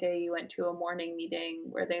second day, you went to a morning meeting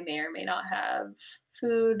where they may or may not have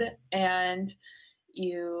food, and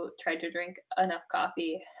you tried to drink enough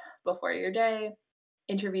coffee before your day,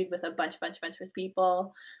 interviewed with a bunch of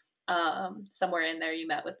people. Somewhere in there, you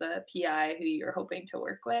met with the PI who you're hoping to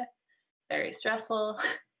work with. Very stressful.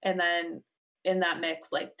 And then in that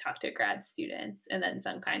mix, like talk to grad students, and then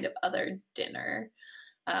some kind of other dinner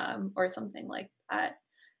or something like that.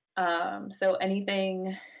 So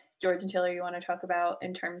anything, George and Taylor, you want to talk about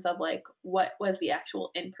in terms of like what was the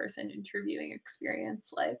actual in-person interviewing experience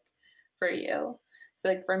like for you? So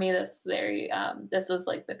like for me, this was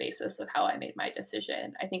like the basis of how I made my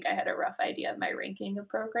decision. I think I had a rough idea of my ranking of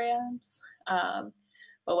programs,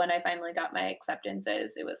 but when I finally got my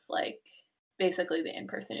acceptances, it was like basically the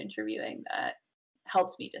in-person interviewing that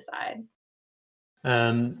helped me decide.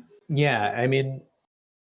 Yeah, I mean,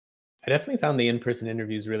 I definitely found the in-person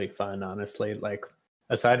interviews really fun, honestly. Like,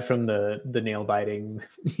 aside from the nail biting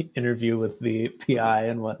interview with the PI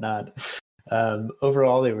and whatnot,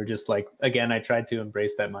 overall they were just like, again, I tried to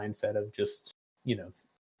embrace that mindset of just,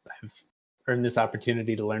 I've earned this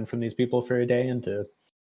opportunity to learn from these people for a day and to,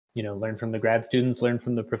 learn from the grad students, learn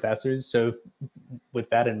from the professors. So with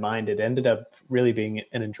that in mind, it ended up really being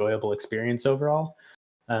an enjoyable experience overall.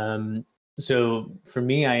 So for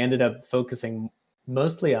me, I ended up focusing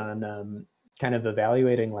mostly on kind of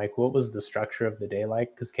evaluating like what was the structure of the day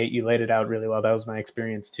like, because Kate, you laid it out really well. That was my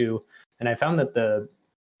experience too. And I found that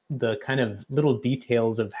the kind of little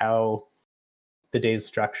details of how the day's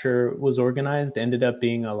structure was organized ended up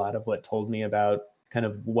being a lot of what told me about kind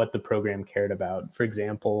of what the program cared about. For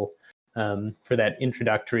example, for that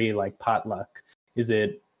introductory like potluck, is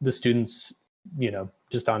it the students,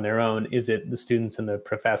 just on their own? Is it the students and the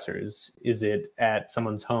professors? Is it at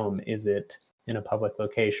someone's home? Is it in a public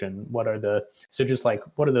location? So just like,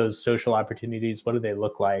 what are those social opportunities? What do they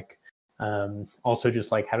look like? Also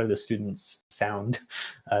just like, how do the students sound?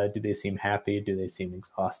 Do they seem happy? Do they seem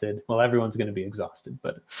exhausted? Well, everyone's going to be exhausted,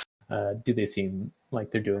 but do they seem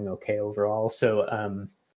like they're doing okay overall? So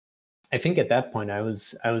I think at that point I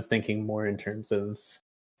was thinking more in terms of,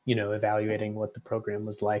 evaluating what the program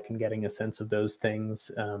was like and getting a sense of those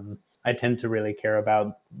things. I tend to really care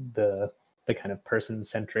about the kind of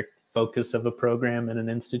person-centric focus of a program in an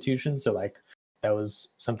institution. So like that was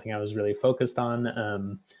something I was really focused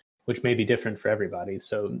on, which may be different for everybody.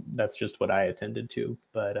 So that's just what I attended to.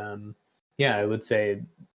 But yeah, I would say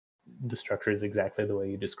the structure is exactly the way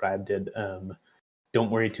you described it.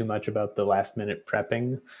 Don't worry too much about the last minute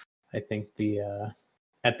prepping. I think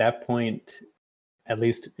at that point, at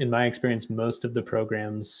least in my experience, most of the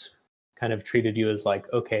programs kind of treated you as like,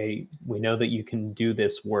 okay, we know that you can do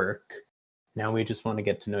this work. Now we just want to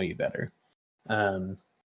get to know you better.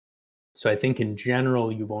 So I think in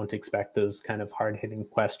general, you won't expect those kind of hard-hitting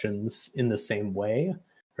questions in the same way,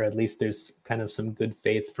 or at least there's kind of some good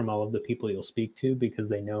faith from all of the people you'll speak to because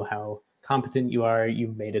they know how competent you are.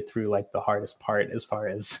 You've made it through like the hardest part as far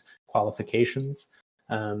as qualifications.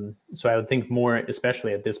 So I would think more,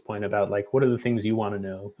 especially at this point, about like, what are the things you want to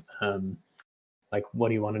know? Like, what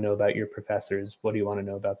do you want to know about your professors? What do you want to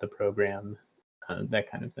know about the program?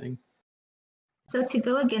 That kind of thing. So to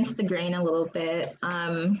go against the grain a little bit,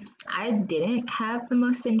 I didn't have the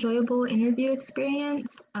most enjoyable interview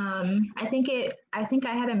experience. I think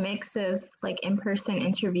I had a mix of like in-person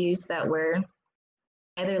interviews that were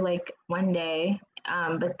either like one day,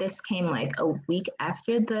 but this came like a week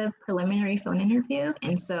after the preliminary phone interview.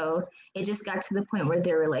 And so it just got to the point where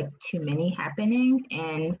there were like too many happening.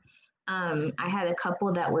 And I had a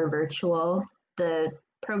couple that were virtual. The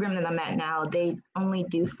program that I'm at now, they only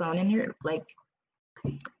do phone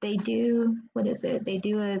they do, what is it? They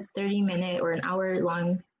do a 30-minute or an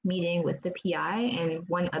hour-long meeting with the PI and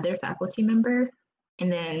one other faculty member,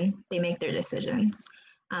 and then they make their decisions.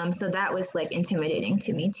 So that was like intimidating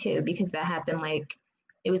to me too, because that happened like,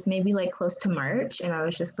 it was maybe like close to March, and I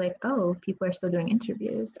was just like, oh, people are still doing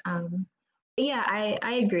interviews. Yeah,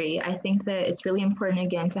 I agree. I think that it's really important,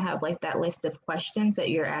 again, to have like that list of questions that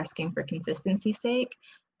you're asking for consistency's sake.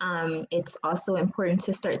 It's also important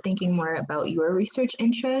to start thinking more about your research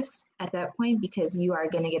interests at that point, because you are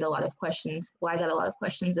going to get a lot of questions. Well, I got a lot of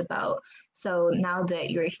questions about, so now that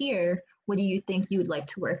you're here, what do you think you would like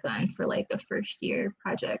to work on for like a first year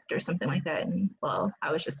project or something like that? And well,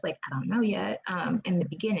 I was just like, I don't know yet. In the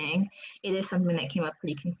beginning, it is something that came up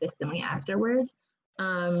pretty consistently afterward.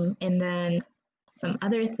 And then some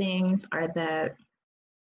other things are that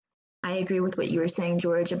I agree with what you were saying,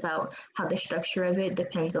 George, about how the structure of it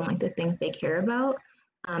depends on like the things they care about.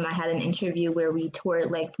 I had an interview where we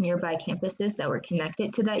toured like nearby campuses that were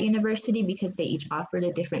connected to that university because they each offered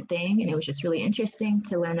a different thing. And it was just really interesting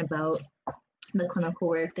to learn about the clinical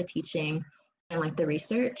work, the teaching, and like the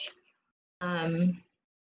research. And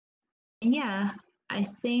yeah, I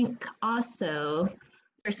think also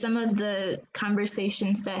for some of the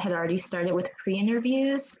conversations that had already started with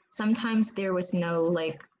pre-interviews, sometimes there was no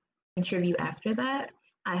like interview after that.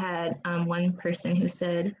 I had one person who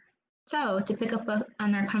said, so to pick up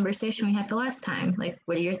on our conversation we had the last time, like,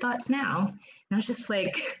 what are your thoughts now? And I was just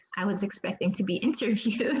like, I was expecting to be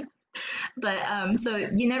interviewed. But so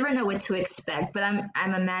you never know what to expect, but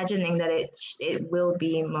I'm imagining that it will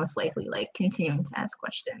be most likely like continuing to ask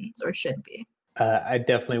questions, or should be. I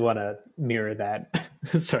definitely want to mirror that.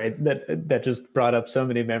 Sorry, that just brought up so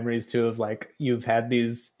many memories too of like you've had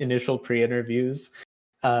these initial pre-interviews,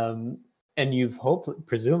 and you've hoped,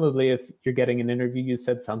 presumably, if you're getting an interview, you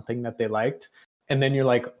said something that they liked, and then you're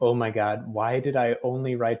like, oh my god, why did I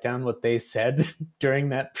only write down what they said during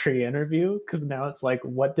that pre-interview? Because now it's like,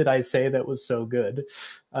 what did I say that was so good?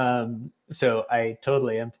 So I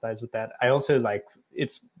totally empathize with that. I also like,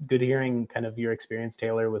 it's good hearing kind of your experience,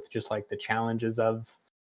 Taylor, with just like the challenges of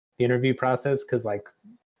the interview process, because like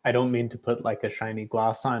I don't mean to put like a shiny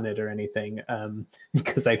gloss on it or anything,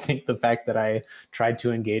 because I think the fact that I tried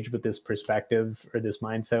to engage with this perspective or this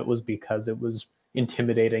mindset was because it was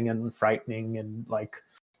intimidating and frightening, and like,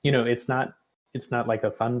 you know, it's not like a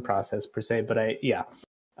fun process per se, but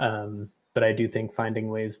but I do think finding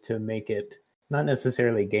ways to make it, not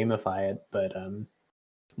necessarily gamify it, but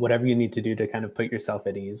whatever you need to do to kind of put yourself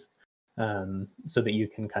at ease, so that you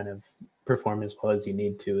can kind of perform as well as you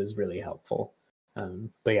need to, is really helpful.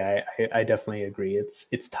 But yeah, I definitely agree.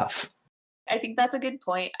 It's tough. I think that's a good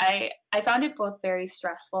point. I found it both very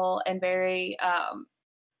stressful and very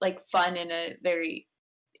like fun in a very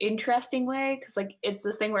interesting way, because like it's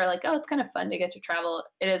this thing where like, oh, it's kind of fun to get to travel.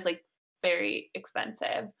 It is like very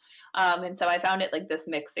expensive, and so I found it like this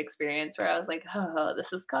mixed experience where I was like, oh,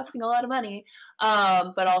 this is costing a lot of money,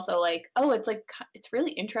 but also like, oh, it's like it's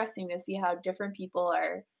really interesting to see how different people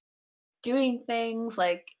are doing things,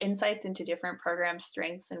 like insights into different program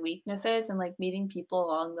strengths and weaknesses, and like meeting people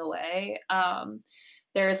along the way.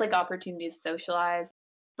 There's like opportunities to socialize,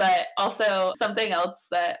 but also something else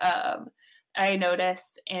that I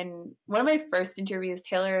noticed in one of my first interviews,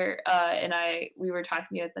 Taylor and we were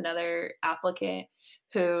talking with another applicant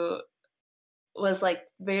who was like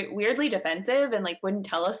very weirdly defensive and like wouldn't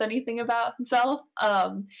tell us anything about himself.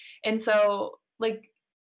 And so like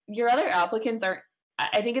your other applicants aren't,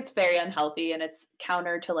 I think it's very unhealthy, and it's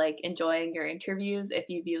counter to like enjoying your interviews if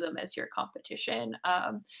you view them as your competition.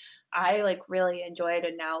 I like really enjoyed,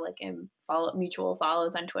 and now like am mutual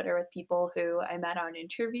follows on Twitter with people who I met on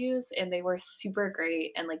interviews, and they were super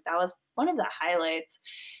great, and like that was one of the highlights.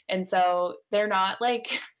 And so they're not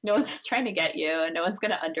like, no one's trying to get you, and no one's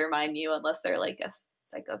going to undermine you unless they're like a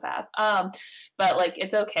psychopath. But like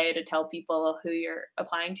it's okay to tell people who you're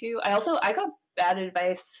applying to. I got bad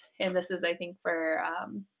advice, and this is I think for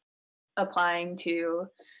applying to,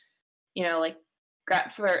 you know, like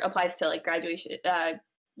applies to like graduation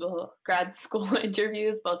grad school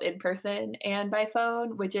interviews, both in person and by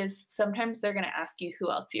phone, which is sometimes they're going to ask you who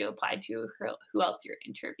else you applied to, who else you're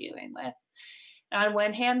interviewing with. And on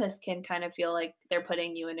one hand, this can kind of feel like they're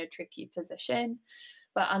putting you in a tricky position,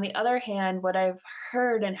 but on the other hand, what I've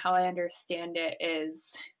heard and how I understand it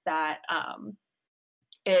is that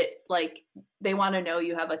it like they want to know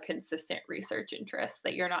you have a consistent research interest,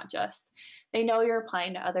 that you're not just, they know you're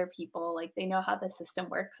applying to other people, like they know how the system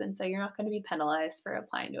works, and so you're not going to be penalized for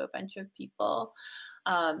applying to a bunch of people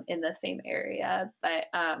in the same area. But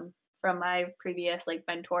from my previous like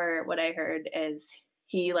mentor, what I heard is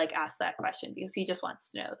he like asked that question because he just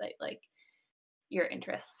wants to know that like your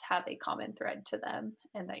interests have a common thread to them,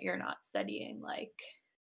 and that you're not studying like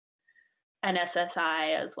an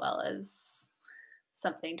SSI as well as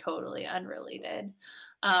something totally unrelated.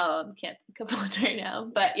 Can't think of one right now,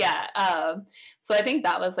 but yeah. So I think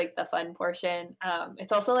that was like the fun portion.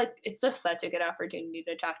 It's also like, it's just such a good opportunity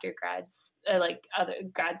to talk to grads, like other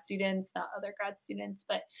grad students, not other grad students,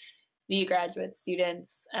 but the graduate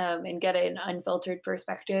students, and get an unfiltered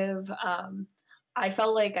perspective. I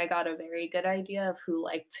felt like I got a very good idea of who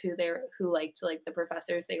liked like the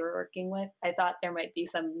professors they were working with. I thought there might be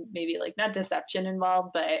some maybe like not deception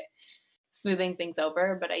involved, but smoothing things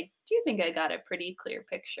over, but I do think I got a pretty clear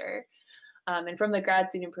picture. And from the grad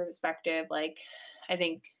student perspective, like I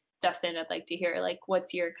think Justin, I'd like to hear like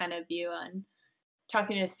what's your kind of view on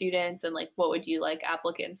talking to students, and like what would you like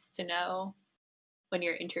applicants to know when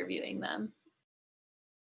you're interviewing them?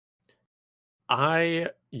 I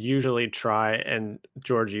usually try, and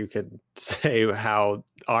George, you could say how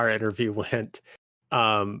our interview went.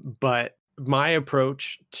 But my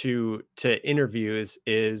approach to interviews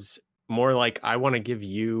is more like I want to give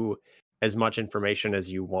you as much information as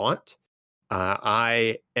you want.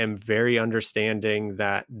 I am very understanding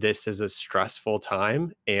that this is a stressful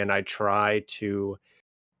time, and I try to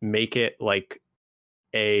make it like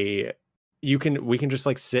a we can just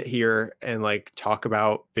like sit here and like talk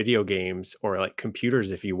about video games or like computers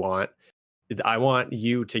if you want. I want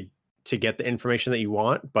you to get the information that you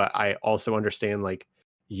want, but I also understand like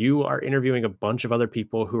you are interviewing a bunch of other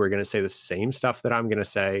people who are going to say the same stuff that I'm going to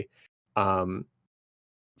say, um,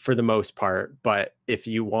 for the most part. But if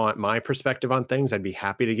you want my perspective on things, I'd be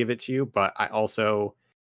happy to give it to you. But I also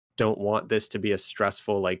don't want this to be a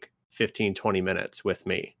stressful like 15-20 minutes with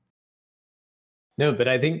me. No, but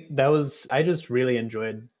I think I just really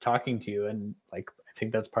enjoyed talking to you. And like, I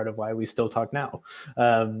think that's part of why we still talk now.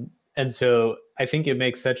 And so I think it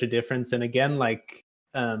makes such a difference. And again, like,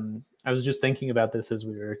 I was just thinking about this as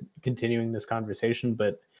we were continuing this conversation,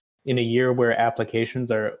 but in a year where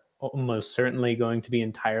applications are almost certainly going to be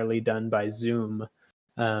entirely done by Zoom,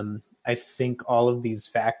 I think all of these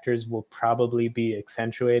factors will probably be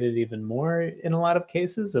accentuated even more in a lot of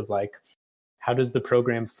cases of like, how does the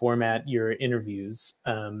program format your interviews,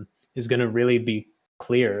 is going to really be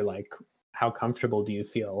clear. Like, how comfortable do you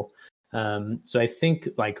feel? So I think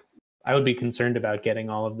like I would be concerned about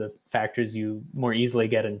getting all of the factors you more easily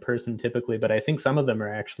get in person typically, but I think some of them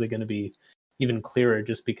are actually going to be even clearer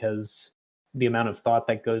just because the amount of thought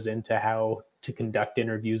that goes into how to conduct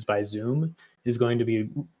interviews by Zoom is going to be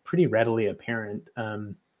pretty readily apparent.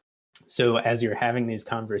 So as you're having these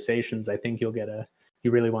conversations, I think you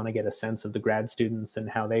really want to get a sense of the grad students and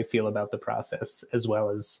how they feel about the process, as well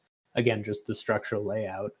as, again, just the structural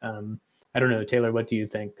layout. I don't know, Taylor, what do you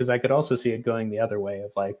think? Because I could also see it going the other way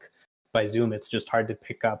of like, by Zoom, it's just hard to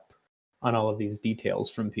pick up on all of these details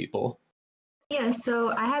from people. Yeah,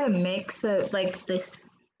 so I had a mix of like this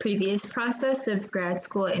previous process of grad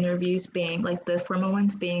school interviews being like the formal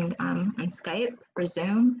ones being on Skype or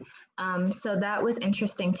Zoom. So that was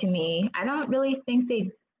interesting to me. I don't really think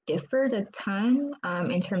they differed a ton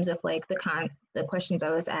in terms of like the questions I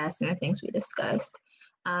was asked and the things we discussed.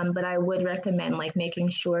 But I would recommend like making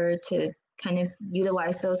sure to kind of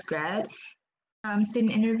utilize those grad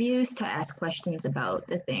student interviews to ask questions about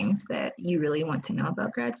the things that you really want to know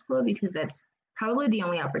about grad school, because that's probably the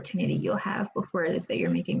only opportunity you'll have before it is that you're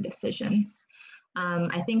making decisions.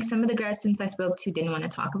 I think some of the grad students I spoke to didn't want to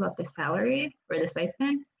talk about the salary or the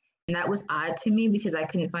stipend. And that was odd to me because I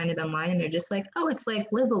couldn't find it online. And they're just like, oh, it's like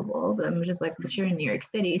livable. But I'm just like, but you're in New York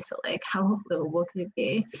City. So like, how livable could it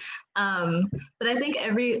be? But I think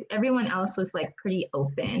everyone else was like pretty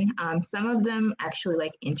open. Some of them actually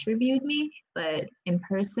like interviewed me, but in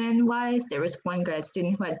person wise, there was one grad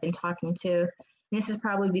student who I'd been talking to. And this is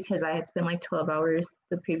probably because I had spent like 12 hours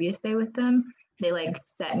the previous day with them. They like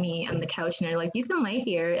set me on the couch and they're like, you can lay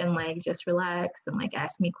here and like just relax and like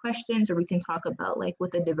ask me questions, or we can talk about like what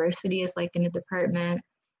the diversity is like in the department.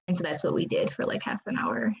 And so that's what we did for like half an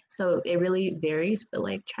hour. So it really varies, but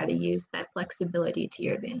like try to use that flexibility to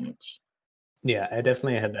your advantage. Yeah, I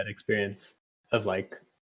definitely had that experience of like,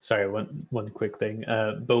 sorry, one quick thing.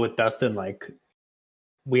 But with Dustin, like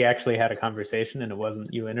we actually had a conversation and it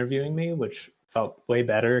wasn't you interviewing me, which felt way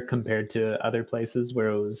better compared to other places where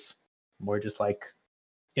it was more just like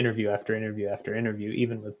interview after interview after interview,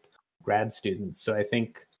 even with grad students. So I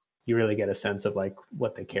think you really get a sense of like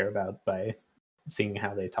what they care about by seeing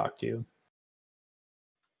how they talk to you.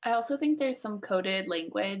 I also think there's some coded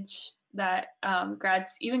language that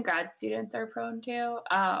even grad students are prone to,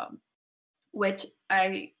 which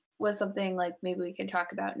was something like maybe we can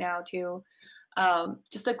talk about now too.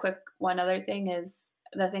 Just a quick one other thing is,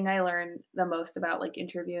 the thing I learned the most about like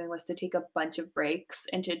interviewing was to take a bunch of breaks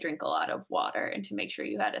and to drink a lot of water and to make sure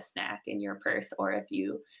you had a snack in your purse, or if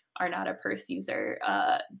you are not a purse user,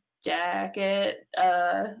 jacket,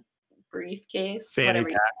 briefcase, Fanny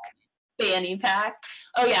pack. Fanny pack.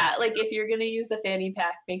 Oh yeah, like if you're gonna use a fanny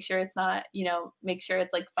pack, make sure it's not, make sure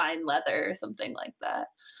it's like fine leather or something like that.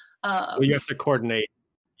 Well, you have to coordinate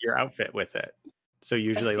your outfit with it. So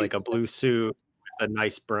usually like a blue suit with a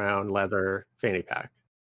nice brown leather fanny pack.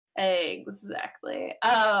 Exactly.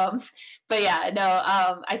 But yeah, no,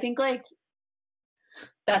 I think like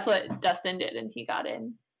that's what Dustin did and he got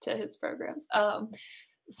into his programs.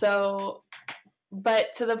 So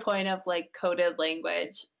but to the point of like coded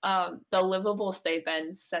language, the livable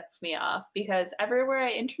stipend sets me off because everywhere I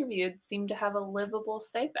interviewed seemed to have a livable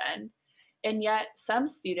stipend. And yet some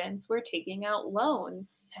students were taking out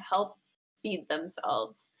loans to help feed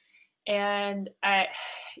themselves. And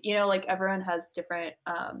like everyone has different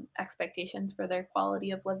expectations for their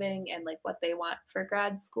quality of living and like what they want for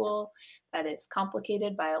grad school. That is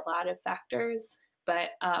complicated by a lot of factors. But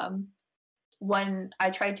when I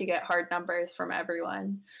tried to get hard numbers from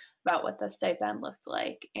everyone about what the stipend looked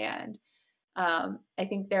like, and I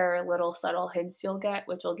think there are little subtle hints you'll get,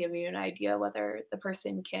 which will give you an idea whether the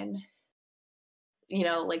person can,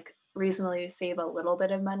 like reasonably save a little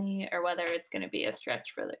bit of money or whether it's going to be a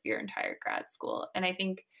stretch for your entire grad school. And I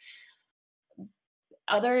think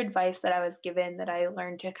other advice that I was given that I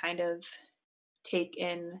learned to kind of take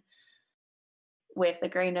in with a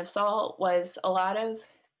grain of salt was a lot of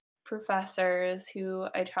professors who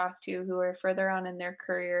I talked to who were further on in their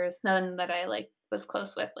careers, none that I like was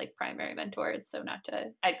close with, like primary mentors. So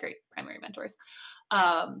I had great primary mentors.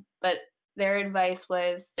 But their advice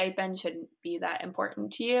was stipend shouldn't be that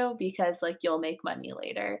important to you because like you'll make money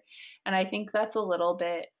later. And I think that's a little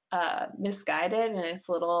bit misguided, and it's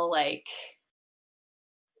a little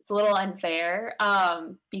unfair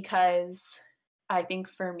because I think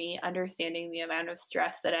for me, understanding the amount of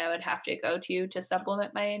stress that I would have to go to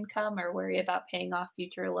supplement my income or worry about paying off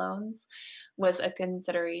future loans was a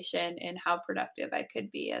consideration in how productive I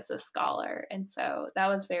could be as a scholar. And so that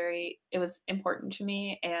was it was important to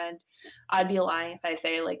me. And I'd be lying if I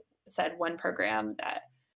said one program that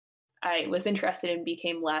I was interested in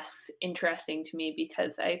became less interesting to me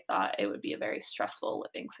because I thought it would be a very stressful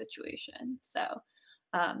living situation. So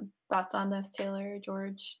thoughts on this, Taylor,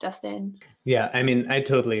 George, Dustin? Yeah, I mean, I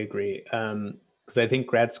totally agree. Because I think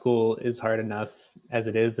grad school is hard enough as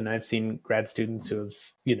it is. And I've seen grad students who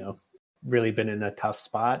have, really been in a tough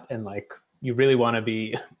spot. And like, you really want to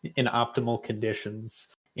be in optimal conditions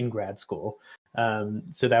in grad school.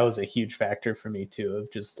 So that was a huge factor for me too,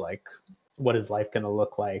 of just like, what is life going to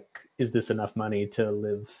look like? Is this enough money to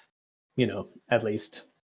live, at least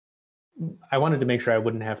I wanted to make sure I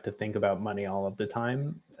wouldn't have to think about money all of the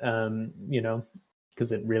time,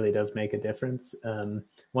 because it really does make a difference.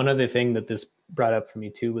 One other thing that this brought up for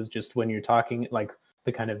me too was just when you're talking like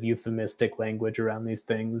the kind of euphemistic language around these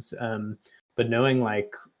things, but knowing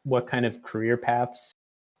like what kind of career paths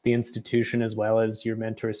the institution as well as your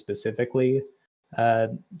mentor specifically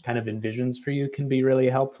kind of envisions for you can be really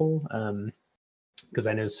helpful. Because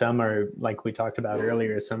I know some are, like we talked about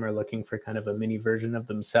earlier, some are looking for kind of a mini version of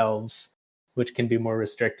themselves, which can be more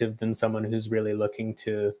restrictive than someone who's really looking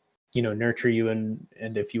to, nurture you. And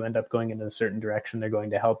if you end up going in a certain direction, they're going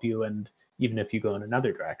to help you. And even if you go in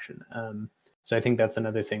another direction. So I think that's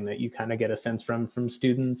another thing that you kind of get a sense from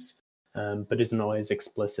students, but isn't always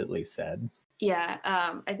explicitly said. Yeah,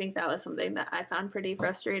 I think that was something that I found pretty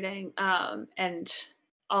frustrating. And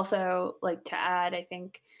also, like to add, I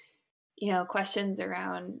think, questions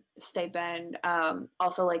around stipend,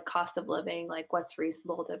 also like cost of living, like what's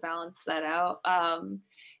reasonable to balance that out.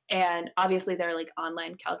 And obviously there are like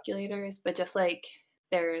online calculators, but just like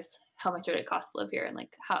there's how much would it cost to live here, and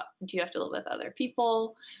like how do you have to live with other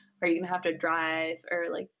people? Are you gonna have to drive or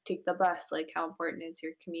like take the bus? Like how important is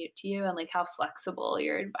your commute to you, and like how flexible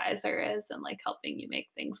your advisor is and like helping you make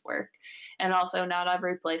things work. And also not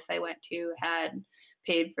every place I went to had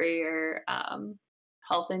paid for your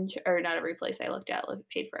health insurance, or not every place I looked at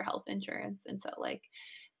paid for health insurance. And so like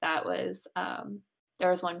that was there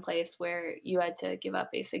was one place where you had to give up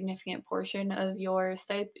a significant portion of your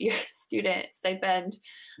student stipend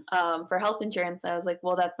for health insurance. I was like,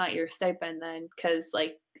 well, that's not your stipend then, because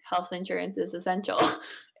like health insurance is essential.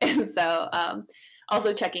 And so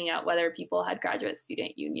also checking out whether people had graduate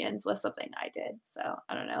student unions was something I did. So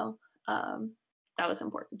I don't know. That was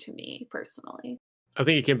important to me personally. I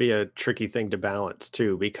think it can be a tricky thing to balance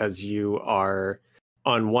too, because you are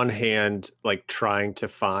on one hand like trying to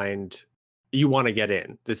find, you want to get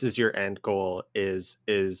in. This is your end goal, is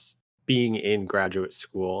being in graduate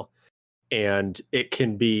school. And it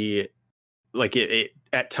can be like it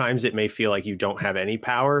at times it may feel like you don't have any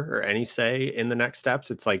power or any say in the next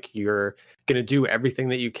steps. It's like you're going to do everything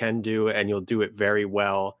that you can do and you'll do it very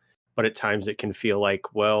well. But at times it can feel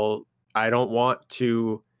like, well, I don't want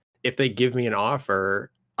to, if they give me an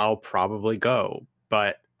offer, I'll probably go.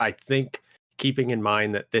 But I think keeping in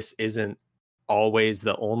mind that this isn't always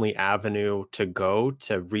the only avenue to go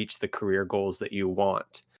to reach the career goals that you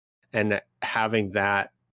want, and having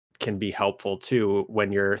that can be helpful too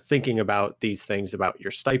when you're thinking about these things, about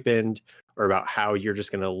your stipend or about how you're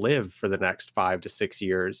just going to live for the next 5 to 6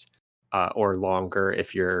 years. or longer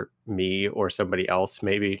if you're me or somebody else,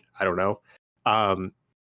 maybe, I don't know.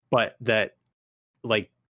 But that, like,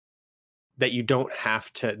 that you don't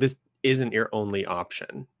have to, this isn't your only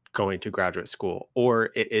option going to graduate school, or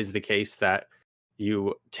it is the case that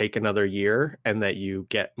you take another year and that you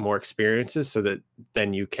get more experiences so that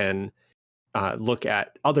then you can look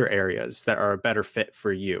at other areas that are a better fit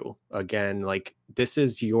for you. Again, like, this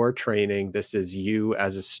is your training, this is you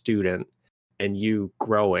as a student and you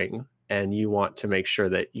growing, and you want to make sure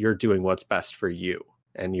that you're doing what's best for you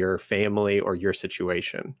and your family or your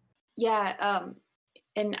situation. Yeah,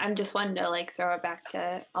 and I'm just wanting to like throw it back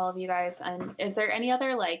to all of you guys. And is there any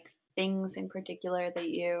other like things in particular that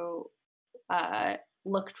you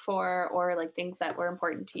looked for, or like things that were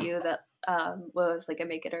important to you that was like a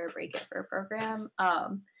make it or break it for a program?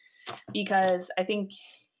 Because I think,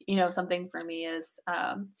 you know, something for me is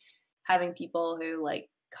having people who like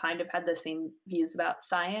kind of had the same views about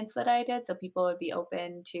science that I did. So people would be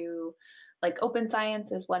open to, like, open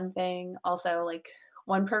science is one thing. Also, like,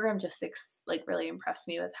 one program just like really impressed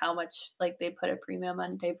me with how much like they put a premium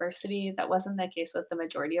on diversity. That wasn't the case with the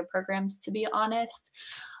majority of programs, to be honest.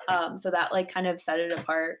 So that like kind of set it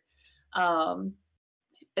apart. I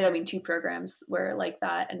mean, two programs were like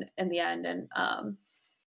that, and in the end, and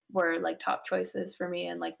were like top choices for me.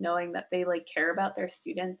 And like knowing that they like care about their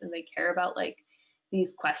students and they care about like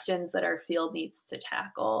these questions that our field needs to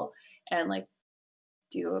tackle and like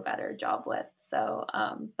do a better job with. So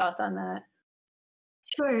thoughts on that?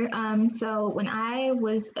 Sure. So when I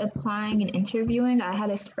was applying and interviewing, I had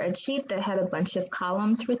a spreadsheet that had a bunch of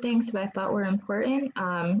columns for things that I thought were important.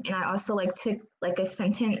 And I also like took like a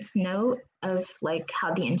sentence note of like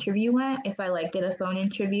how the interview went, if I like did a phone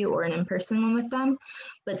interview or an in-person one with them.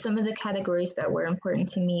 But some of the categories that were important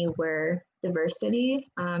to me were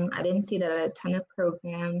diversity. I didn't see that at a ton of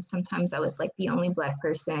programs. Sometimes I was like the only Black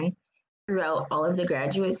person throughout all of the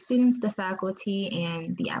graduate students, the faculty,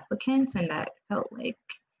 and the applicants, and that felt like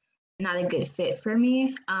not a good fit for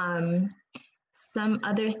me. Some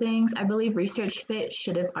other things, I believe research fit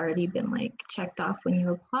should have already been like checked off when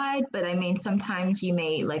you applied, but I mean, sometimes you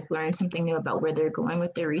may like learn something new about where they're going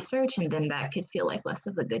with their research, and then that could feel like less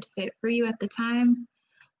of a good fit for you at the time.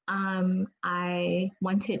 I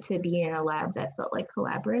wanted to be in a lab that felt like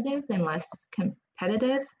collaborative and less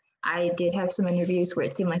competitive. I did have some interviews where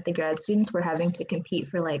it seemed like the grad students were having to compete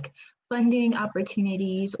for like funding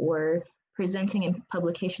opportunities or presenting and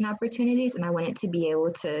publication opportunities, and I wanted to be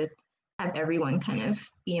able to have everyone kind of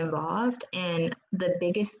be involved. And the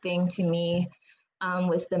biggest thing to me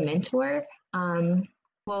was the mentor.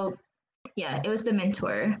 Well, yeah, it was the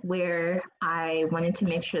mentor where I wanted to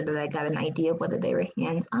make sure that I got an idea of whether they were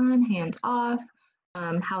hands on, hands off.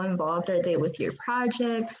 How involved are they with your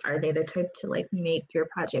projects? Are they the type to like make your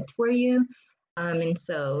project for you? And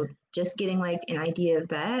so just getting like an idea of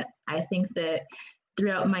that, I think that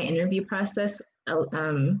throughout my interview process,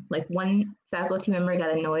 like one faculty member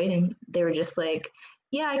got annoyed and they were just like,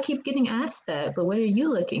 yeah, I keep getting asked that, but what are you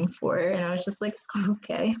looking for? And I was just like,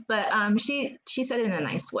 okay. But she said it in a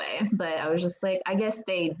nice way. But I was just like, I guess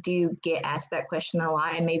they do get asked that question a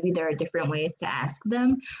lot, and maybe there are different ways to ask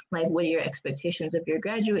them. Like, what are your expectations of your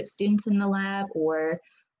graduate students in the lab? Or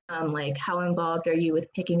like, how involved are you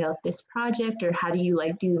with picking up this project? Or how do you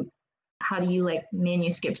like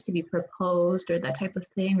manuscripts to be proposed, or that type of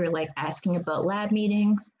thing? Or like asking about lab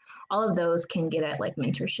meetings? All of those can get at like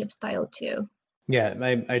mentorship style too. Yeah,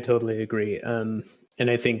 I totally agree. And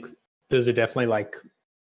I think those are definitely like,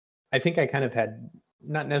 I think I kind of had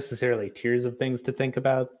not necessarily tiers of things to think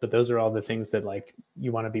about, but those are all the things that like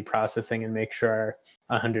you want to be processing and make sure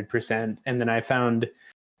are 100%. And then I found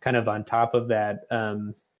kind of on top of that,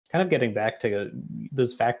 kind of getting back to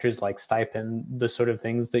those factors like stipend, the sort of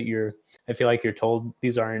things that I feel like you're told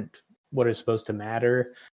these aren't what are supposed to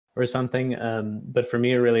matter or something. But for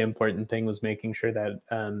me, a really important thing was making sure that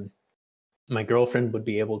my girlfriend would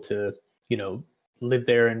be able to, you know, live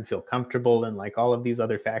there and feel comfortable, and like all of these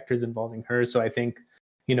other factors involving her. So I think,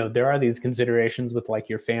 you know, there are these considerations with like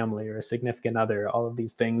your family or a significant other, all of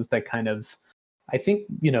these things that kind of, I think,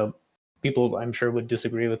 you know, people I'm sure would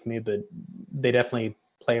disagree with me, but they definitely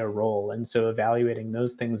play a role. And so evaluating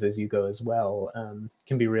those things as you go as well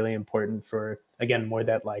can be really important for, again, more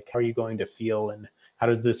that like, how are you going to feel and how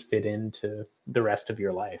does this fit into the rest of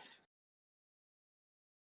your life?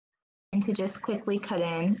 And to just quickly cut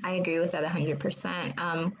in, I agree with that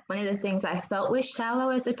 100%. One of the things I felt was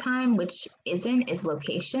shallow at the time, which isn't, is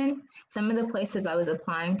location. Some of the places I was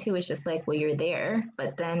applying to was just like, well, you're there.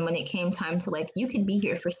 But then when it came time to like, you could be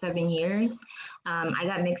here for 7 years, I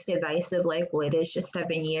got mixed advice of like, well, it is just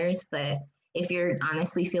 7 years, but if you're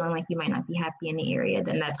honestly feeling like you might not be happy in the area,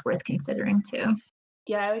 then that's worth considering too.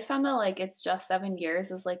 Yeah, I always found that like it's just 7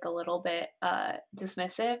 years is like a little bit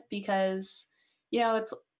dismissive because,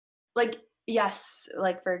 it's like, yes,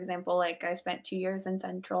 like for example, like I spent 2 years in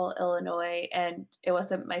central Illinois and it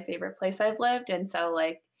wasn't my favorite place I've lived. And so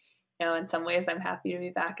like, in some ways I'm happy to be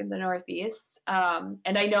back in the Northeast.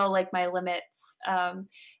 And I know like my limits.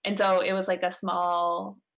 And so it was like a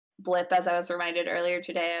small blip, as I was reminded earlier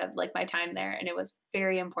today, of like my time there. And it was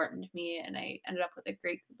very important to me. And I ended up with a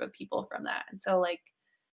great group of people from that. And so like,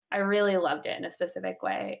 I really loved it in a specific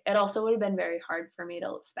way. It also would have been very hard for me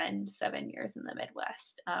to spend 7 years in the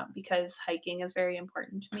Midwest because hiking is very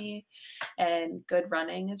important to me and good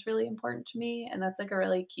running is really important to me. And that's like a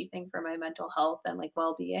really key thing for my mental health and like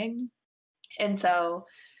well-being. And so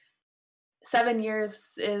 7 years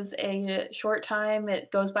is a short time.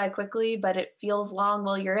 It goes by quickly, but it feels long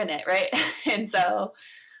while you're in it, right? And so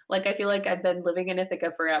like, I feel like I've been living in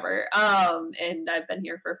Ithaca forever, and I've been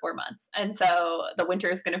here for 4 months. And so the winter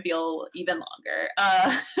is going to feel even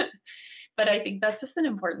longer. But I think that's just an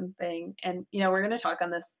important thing. And, we're going to talk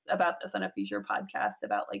about this on a future podcast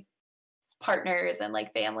about like partners and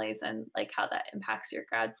like families and like how that impacts your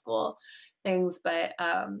grad school things. But,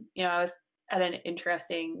 I was at an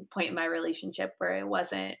interesting point in my relationship where I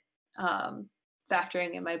wasn't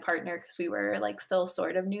factoring in my partner because we were like still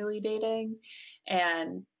sort of newly dating.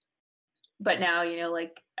 But now,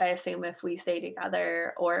 like I assume if we stay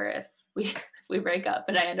together or if we break up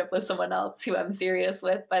and I end up with someone else who I'm serious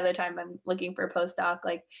with by the time I'm looking for postdoc,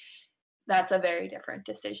 like that's a very different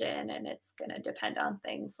decision. And it's going to depend on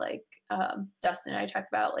things like Dustin and I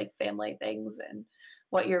talked about, like family things and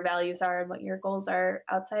what your values are and what your goals are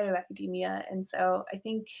outside of academia. And so I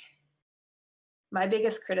think my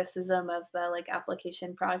biggest criticism of the like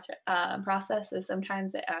application process is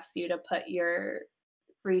sometimes it asks you to put your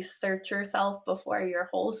researcher self before your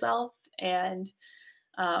whole self, and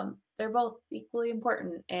they're both equally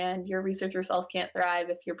important, and your researcher self can't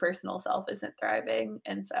thrive if your personal self isn't thriving.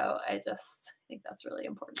 And so I just think that's really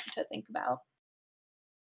important to think about.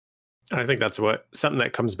 I think that's something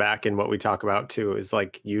that comes back in what we talk about too, is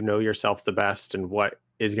like, yourself the best and what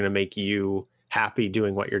is going to make you happy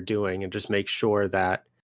doing what you're doing, and just make sure that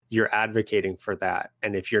you're advocating for that.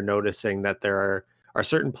 And if you're noticing that there are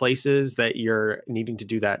certain places that you're needing to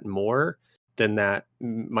do that more, then that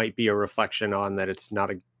might be a reflection on that it's not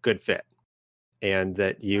a good fit, and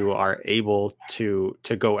that you are able to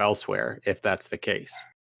go elsewhere if that's the case.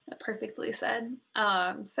 Perfectly said.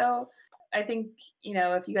 So I think,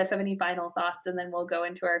 if you guys have any final thoughts, and then we'll go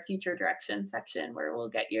into our future direction section where we'll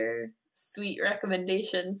get your sweet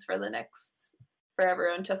recommendations for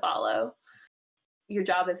everyone to follow. Your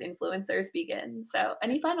job as influencers begin. So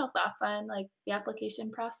any final thoughts on like the application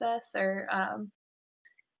process or,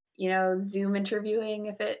 Zoom interviewing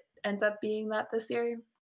if it ends up being that this year?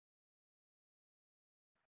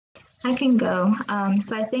 I can go.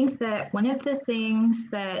 So I think that one of the things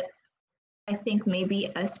that I think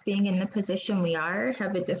maybe us being in the position we are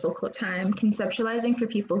have a difficult time conceptualizing for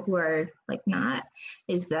people who are like not,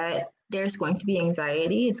 is that there's going to be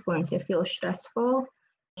anxiety. It's going to feel stressful.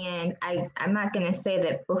 And I'm not going to say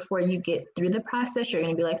that before you get through the process, you're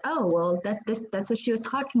going to be like, oh, well, that's what she was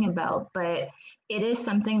talking about. But it is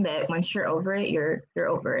something that once you're over it, you're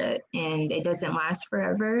over it. And it doesn't last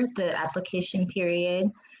forever. The application period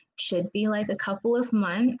should be like a couple of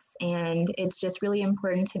months. And it's just really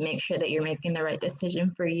important to make sure that you're making the right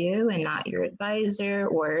decision for you and not your advisor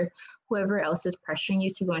or whoever else is pressuring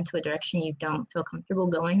you to go into a direction you don't feel comfortable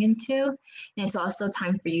going into. And it's also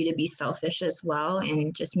time for you to be selfish as well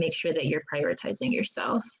and just make sure that you're prioritizing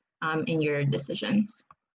yourself in your decisions.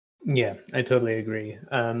 Yeah, I totally agree.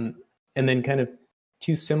 And then kind of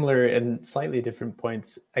two similar and slightly different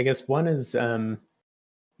points. I guess one is,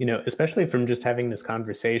 especially from just having this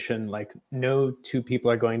conversation, like no two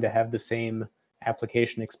people are going to have the same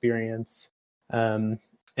application experience. And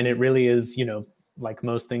it really is, like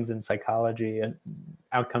most things in psychology,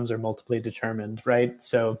 outcomes are multiply determined, right?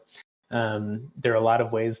 So there are a lot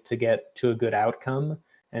of ways to get to a good outcome.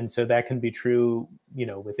 And so that can be true,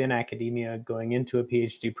 within academia, going into a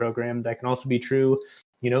PhD program. That can also be true,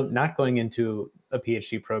 not going into a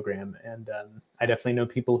PhD program. And I definitely know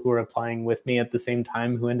people who are applying with me at the same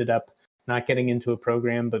time who ended up not getting into a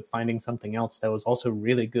program, but finding something else that was also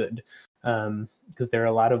really good. Because there are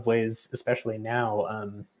a lot of ways, especially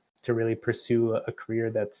now, to really pursue a career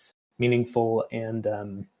that's meaningful and,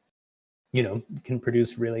 can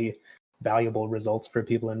produce really valuable results for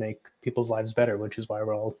people and make people's lives better, which is why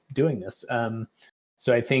we're all doing this.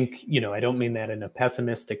 So I think, I don't mean that in a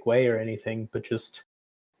pessimistic way or anything, but just,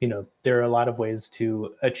 there are a lot of ways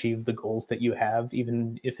to achieve the goals that you have,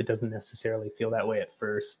 even if it doesn't necessarily feel that way at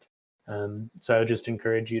first. So I would just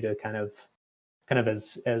encourage you to kind of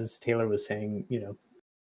as Taylor was saying,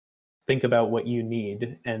 think about what you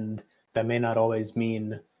need, and that may not always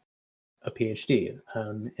mean a PhD.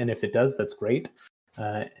 And if it does, that's great.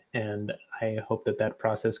 And I hope that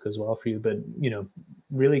process goes well for you. But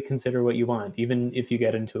really consider what you want. Even if you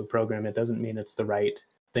get into a program, it doesn't mean it's the right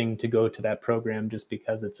thing to go to that program just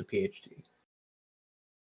because it's a PhD.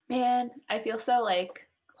 Man, I feel so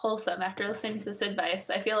wholesome after listening to this advice.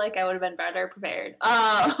 I feel like I would have been better prepared.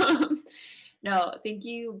 No, thank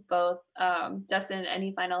you both. Justin,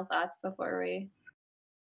 any final thoughts before we?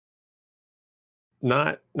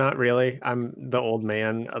 Not really. I'm the old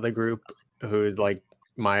man of the group who's like,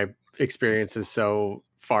 my experience is so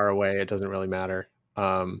far away, it doesn't really matter.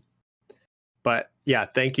 But yeah,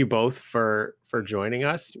 thank you both for joining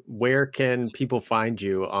us. Where can people find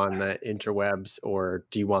you on the interwebs, or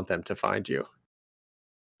do you want them to find you?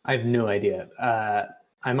 I have no idea.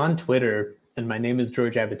 I'm on Twitter, and my name is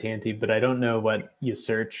George Abitanti, but I don't know what you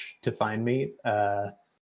search to find me.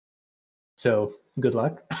 So good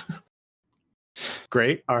luck.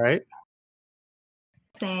 Great. All right.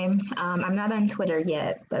 Same. I'm not on Twitter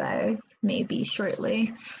yet, but I may be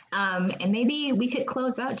shortly. And maybe we could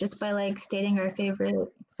close out just by stating our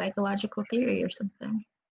favorite psychological theory or something.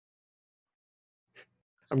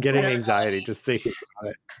 I'm getting anxiety just thinking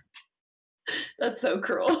about it. That's so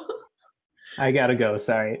cruel. I gotta go.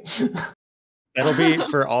 Sorry. That'll be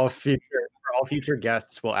for all future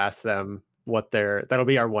guests. We'll ask them that'll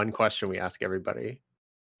be our one question we ask everybody.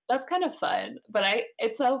 That's kind of fun, but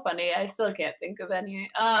it's so funny. I still can't think of any.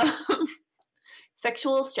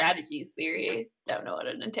 Sexual strategies theory. Don't know what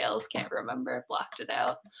it entails. Can't remember. Blocked it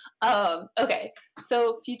out. Okay,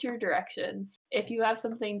 so future directions. If you have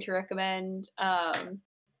something to recommend, a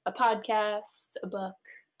podcast, a book,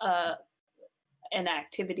 an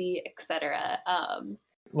activity, etc.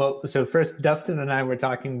 Well, so first, Dustin and I were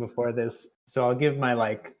talking before this, so I'll give my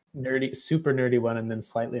super nerdy one and then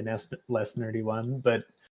slightly less nerdy one. But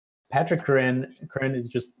Patrick Curran is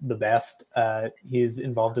just the best. He's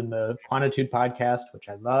involved in the Quantitude podcast, which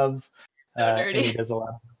I love. And he does a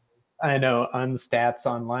lot, I know, on stats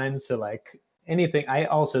online. So anything, I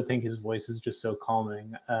also think his voice is just so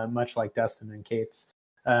calming, much like Dustin and Kate's.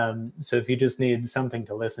 So if you just need something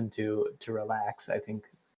to listen to relax, I think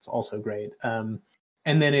it's also great. And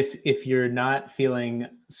then if you're not feeling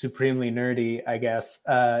supremely nerdy, I guess,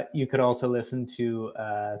 you could also listen to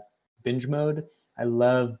Binge Mode. I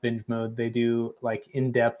love Binge Mode. They do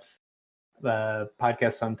in-depth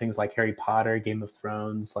podcasts on things like Harry Potter, Game of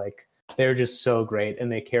Thrones. They're just so great,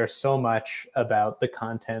 and they care so much about the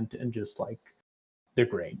content, and just they're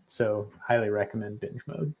great. So highly recommend Binge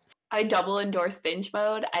Mode. I double endorse Binge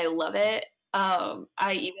Mode. I love it. I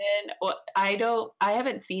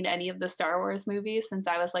haven't seen any of the Star Wars movies since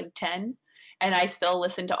I was 10, and I still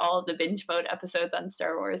listen to all of the Binge Mode episodes on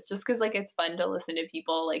Star Wars just because it's fun to listen to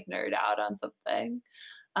people nerd out on something.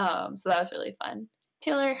 So that was really fun.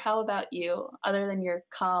 Taylor, how about you, other than your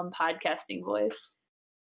calm podcasting voice?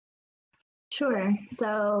 Sure.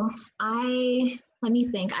 So let me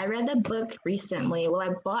think. I read a book recently. Well, I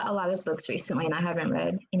bought a lot of books recently, and I haven't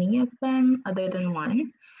read any of them other than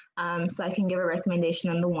one. So I can give a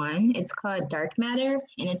recommendation on the one. It's called Dark Matter,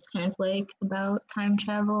 and it's kind of about time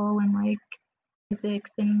travel and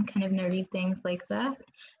physics and kind of nerdy things like that.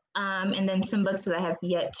 And then some books that I have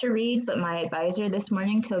yet to read, but my advisor this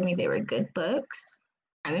morning told me they were good books.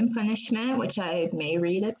 Crime and Punishment, which I may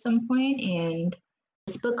read at some point, and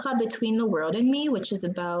this book called Between the World and Me, which is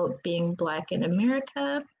about being Black in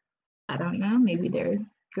America. I don't know, maybe they're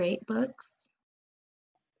great books.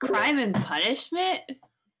 Crime and Punishment?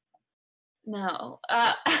 No.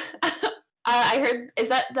 I heard, is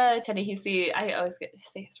that the Ta-Nehisi, I always get to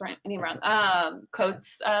say his name wrong,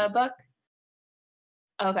 Coates book?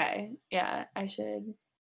 Okay, yeah, I should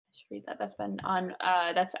read that. That's been on,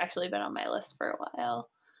 that's actually been on my list for a while.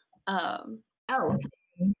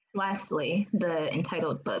 Lastly, the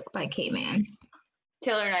Entitled Book by K-Man.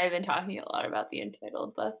 Taylor and I have been talking a lot about the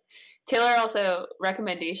Entitled Book. Taylor also,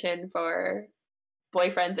 recommendation for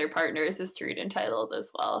boyfriends or partners is to read Entitled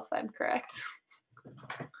as well, if I'm correct.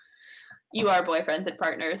 You are boyfriends and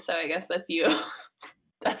partners, so I guess that's you,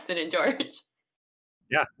 Dustin and George.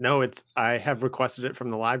 Yeah, no, I have requested it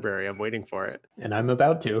from the library. I'm waiting for it. And I'm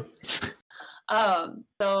about to.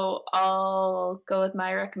 So I'll go with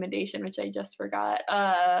my recommendation, which I just forgot,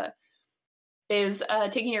 is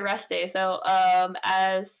taking a rest day. So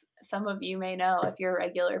as some of you may know, if you're a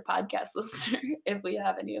regular podcast listener, if we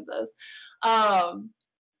have any of those,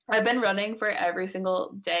 I've been running for every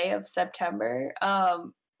single day of September,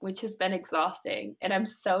 which has been exhausting, and I'm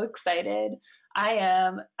so excited.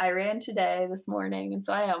 I ran today this morning, and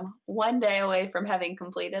so I am one day away from having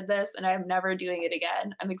completed this, and I'm never doing it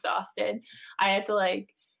again. I'm exhausted. I had to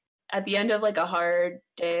at the end of a hard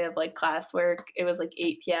day of classwork, it was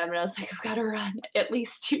 8 p.m. and I was like, I've got to run at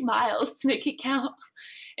least 2 miles to make it count.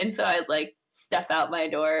 And so I'd step out my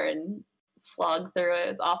door and slog through it. It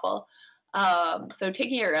was awful. So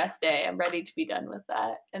taking a rest day, I'm ready to be done with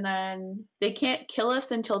that. And then They Can't Kill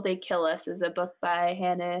Us Until They Kill Us is a book by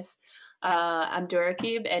Hanif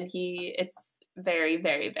Abdurraqib, and it's very,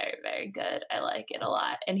 very, very, very good. I like it a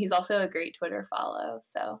lot. And he's also a great Twitter follow,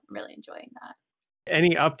 so I'm really enjoying that.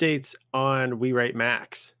 Any updates on We Write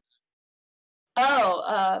Max?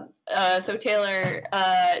 So Taylor,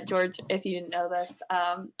 George, if you didn't know this,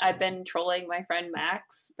 I've been trolling my friend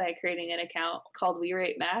Max by creating an account called We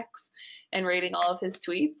Rate Max and rating all of his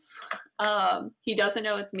tweets. He doesn't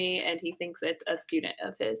know it's me, and he thinks it's a student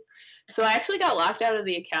of his. So I actually got locked out of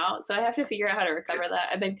the account, so I have to figure out how to recover that.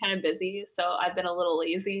 I've been kind of busy, so I've been a little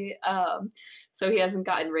lazy. So he hasn't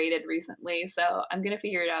gotten rated recently, so I'm going to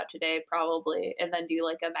figure it out today probably, and then do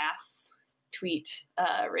a mass tweet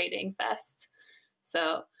rating fest.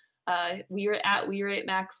 So we rate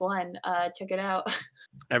Max 1. Check it out.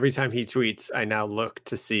 Every time he tweets, I now look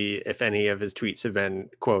to see if any of his tweets have been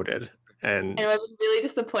quoted. And it was really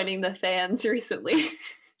disappointing the fans recently.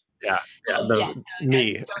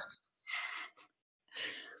 Me.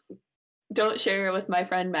 Don't share it with my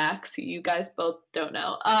friend Max, who you guys both don't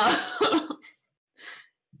know.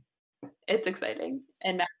 It's exciting.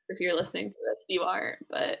 And Max, if you're listening to this, you aren't,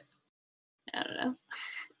 but I don't know.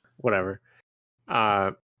 Whatever.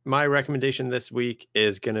 My recommendation this week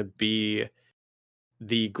is going to be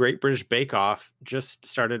the Great British Bake Off just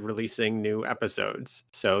started releasing new episodes.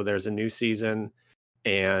 So there's a new season,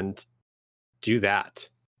 and do that.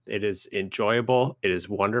 It is enjoyable. It is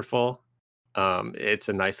wonderful. It's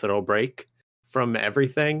a nice little break from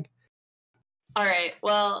everything. All right.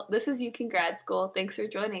 Well, this is You Can Grad School. Thanks for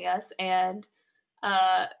joining us. And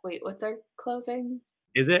wait, what's our closing?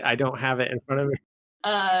 Is it? I don't have it in front of me.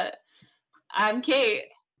 I'm Kate.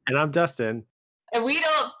 And I'm Dustin. And we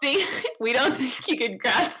don't think you can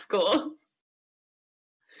grad school.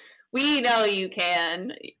 We know you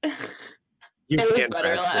can. It was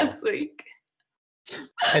better last week.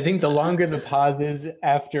 I think the longer the pause is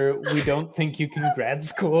after we don't think you can grad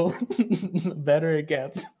school, the better it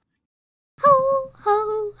gets. Ho,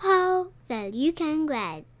 ho, ho, the You Can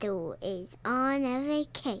Grad School is on a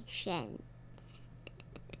vacation.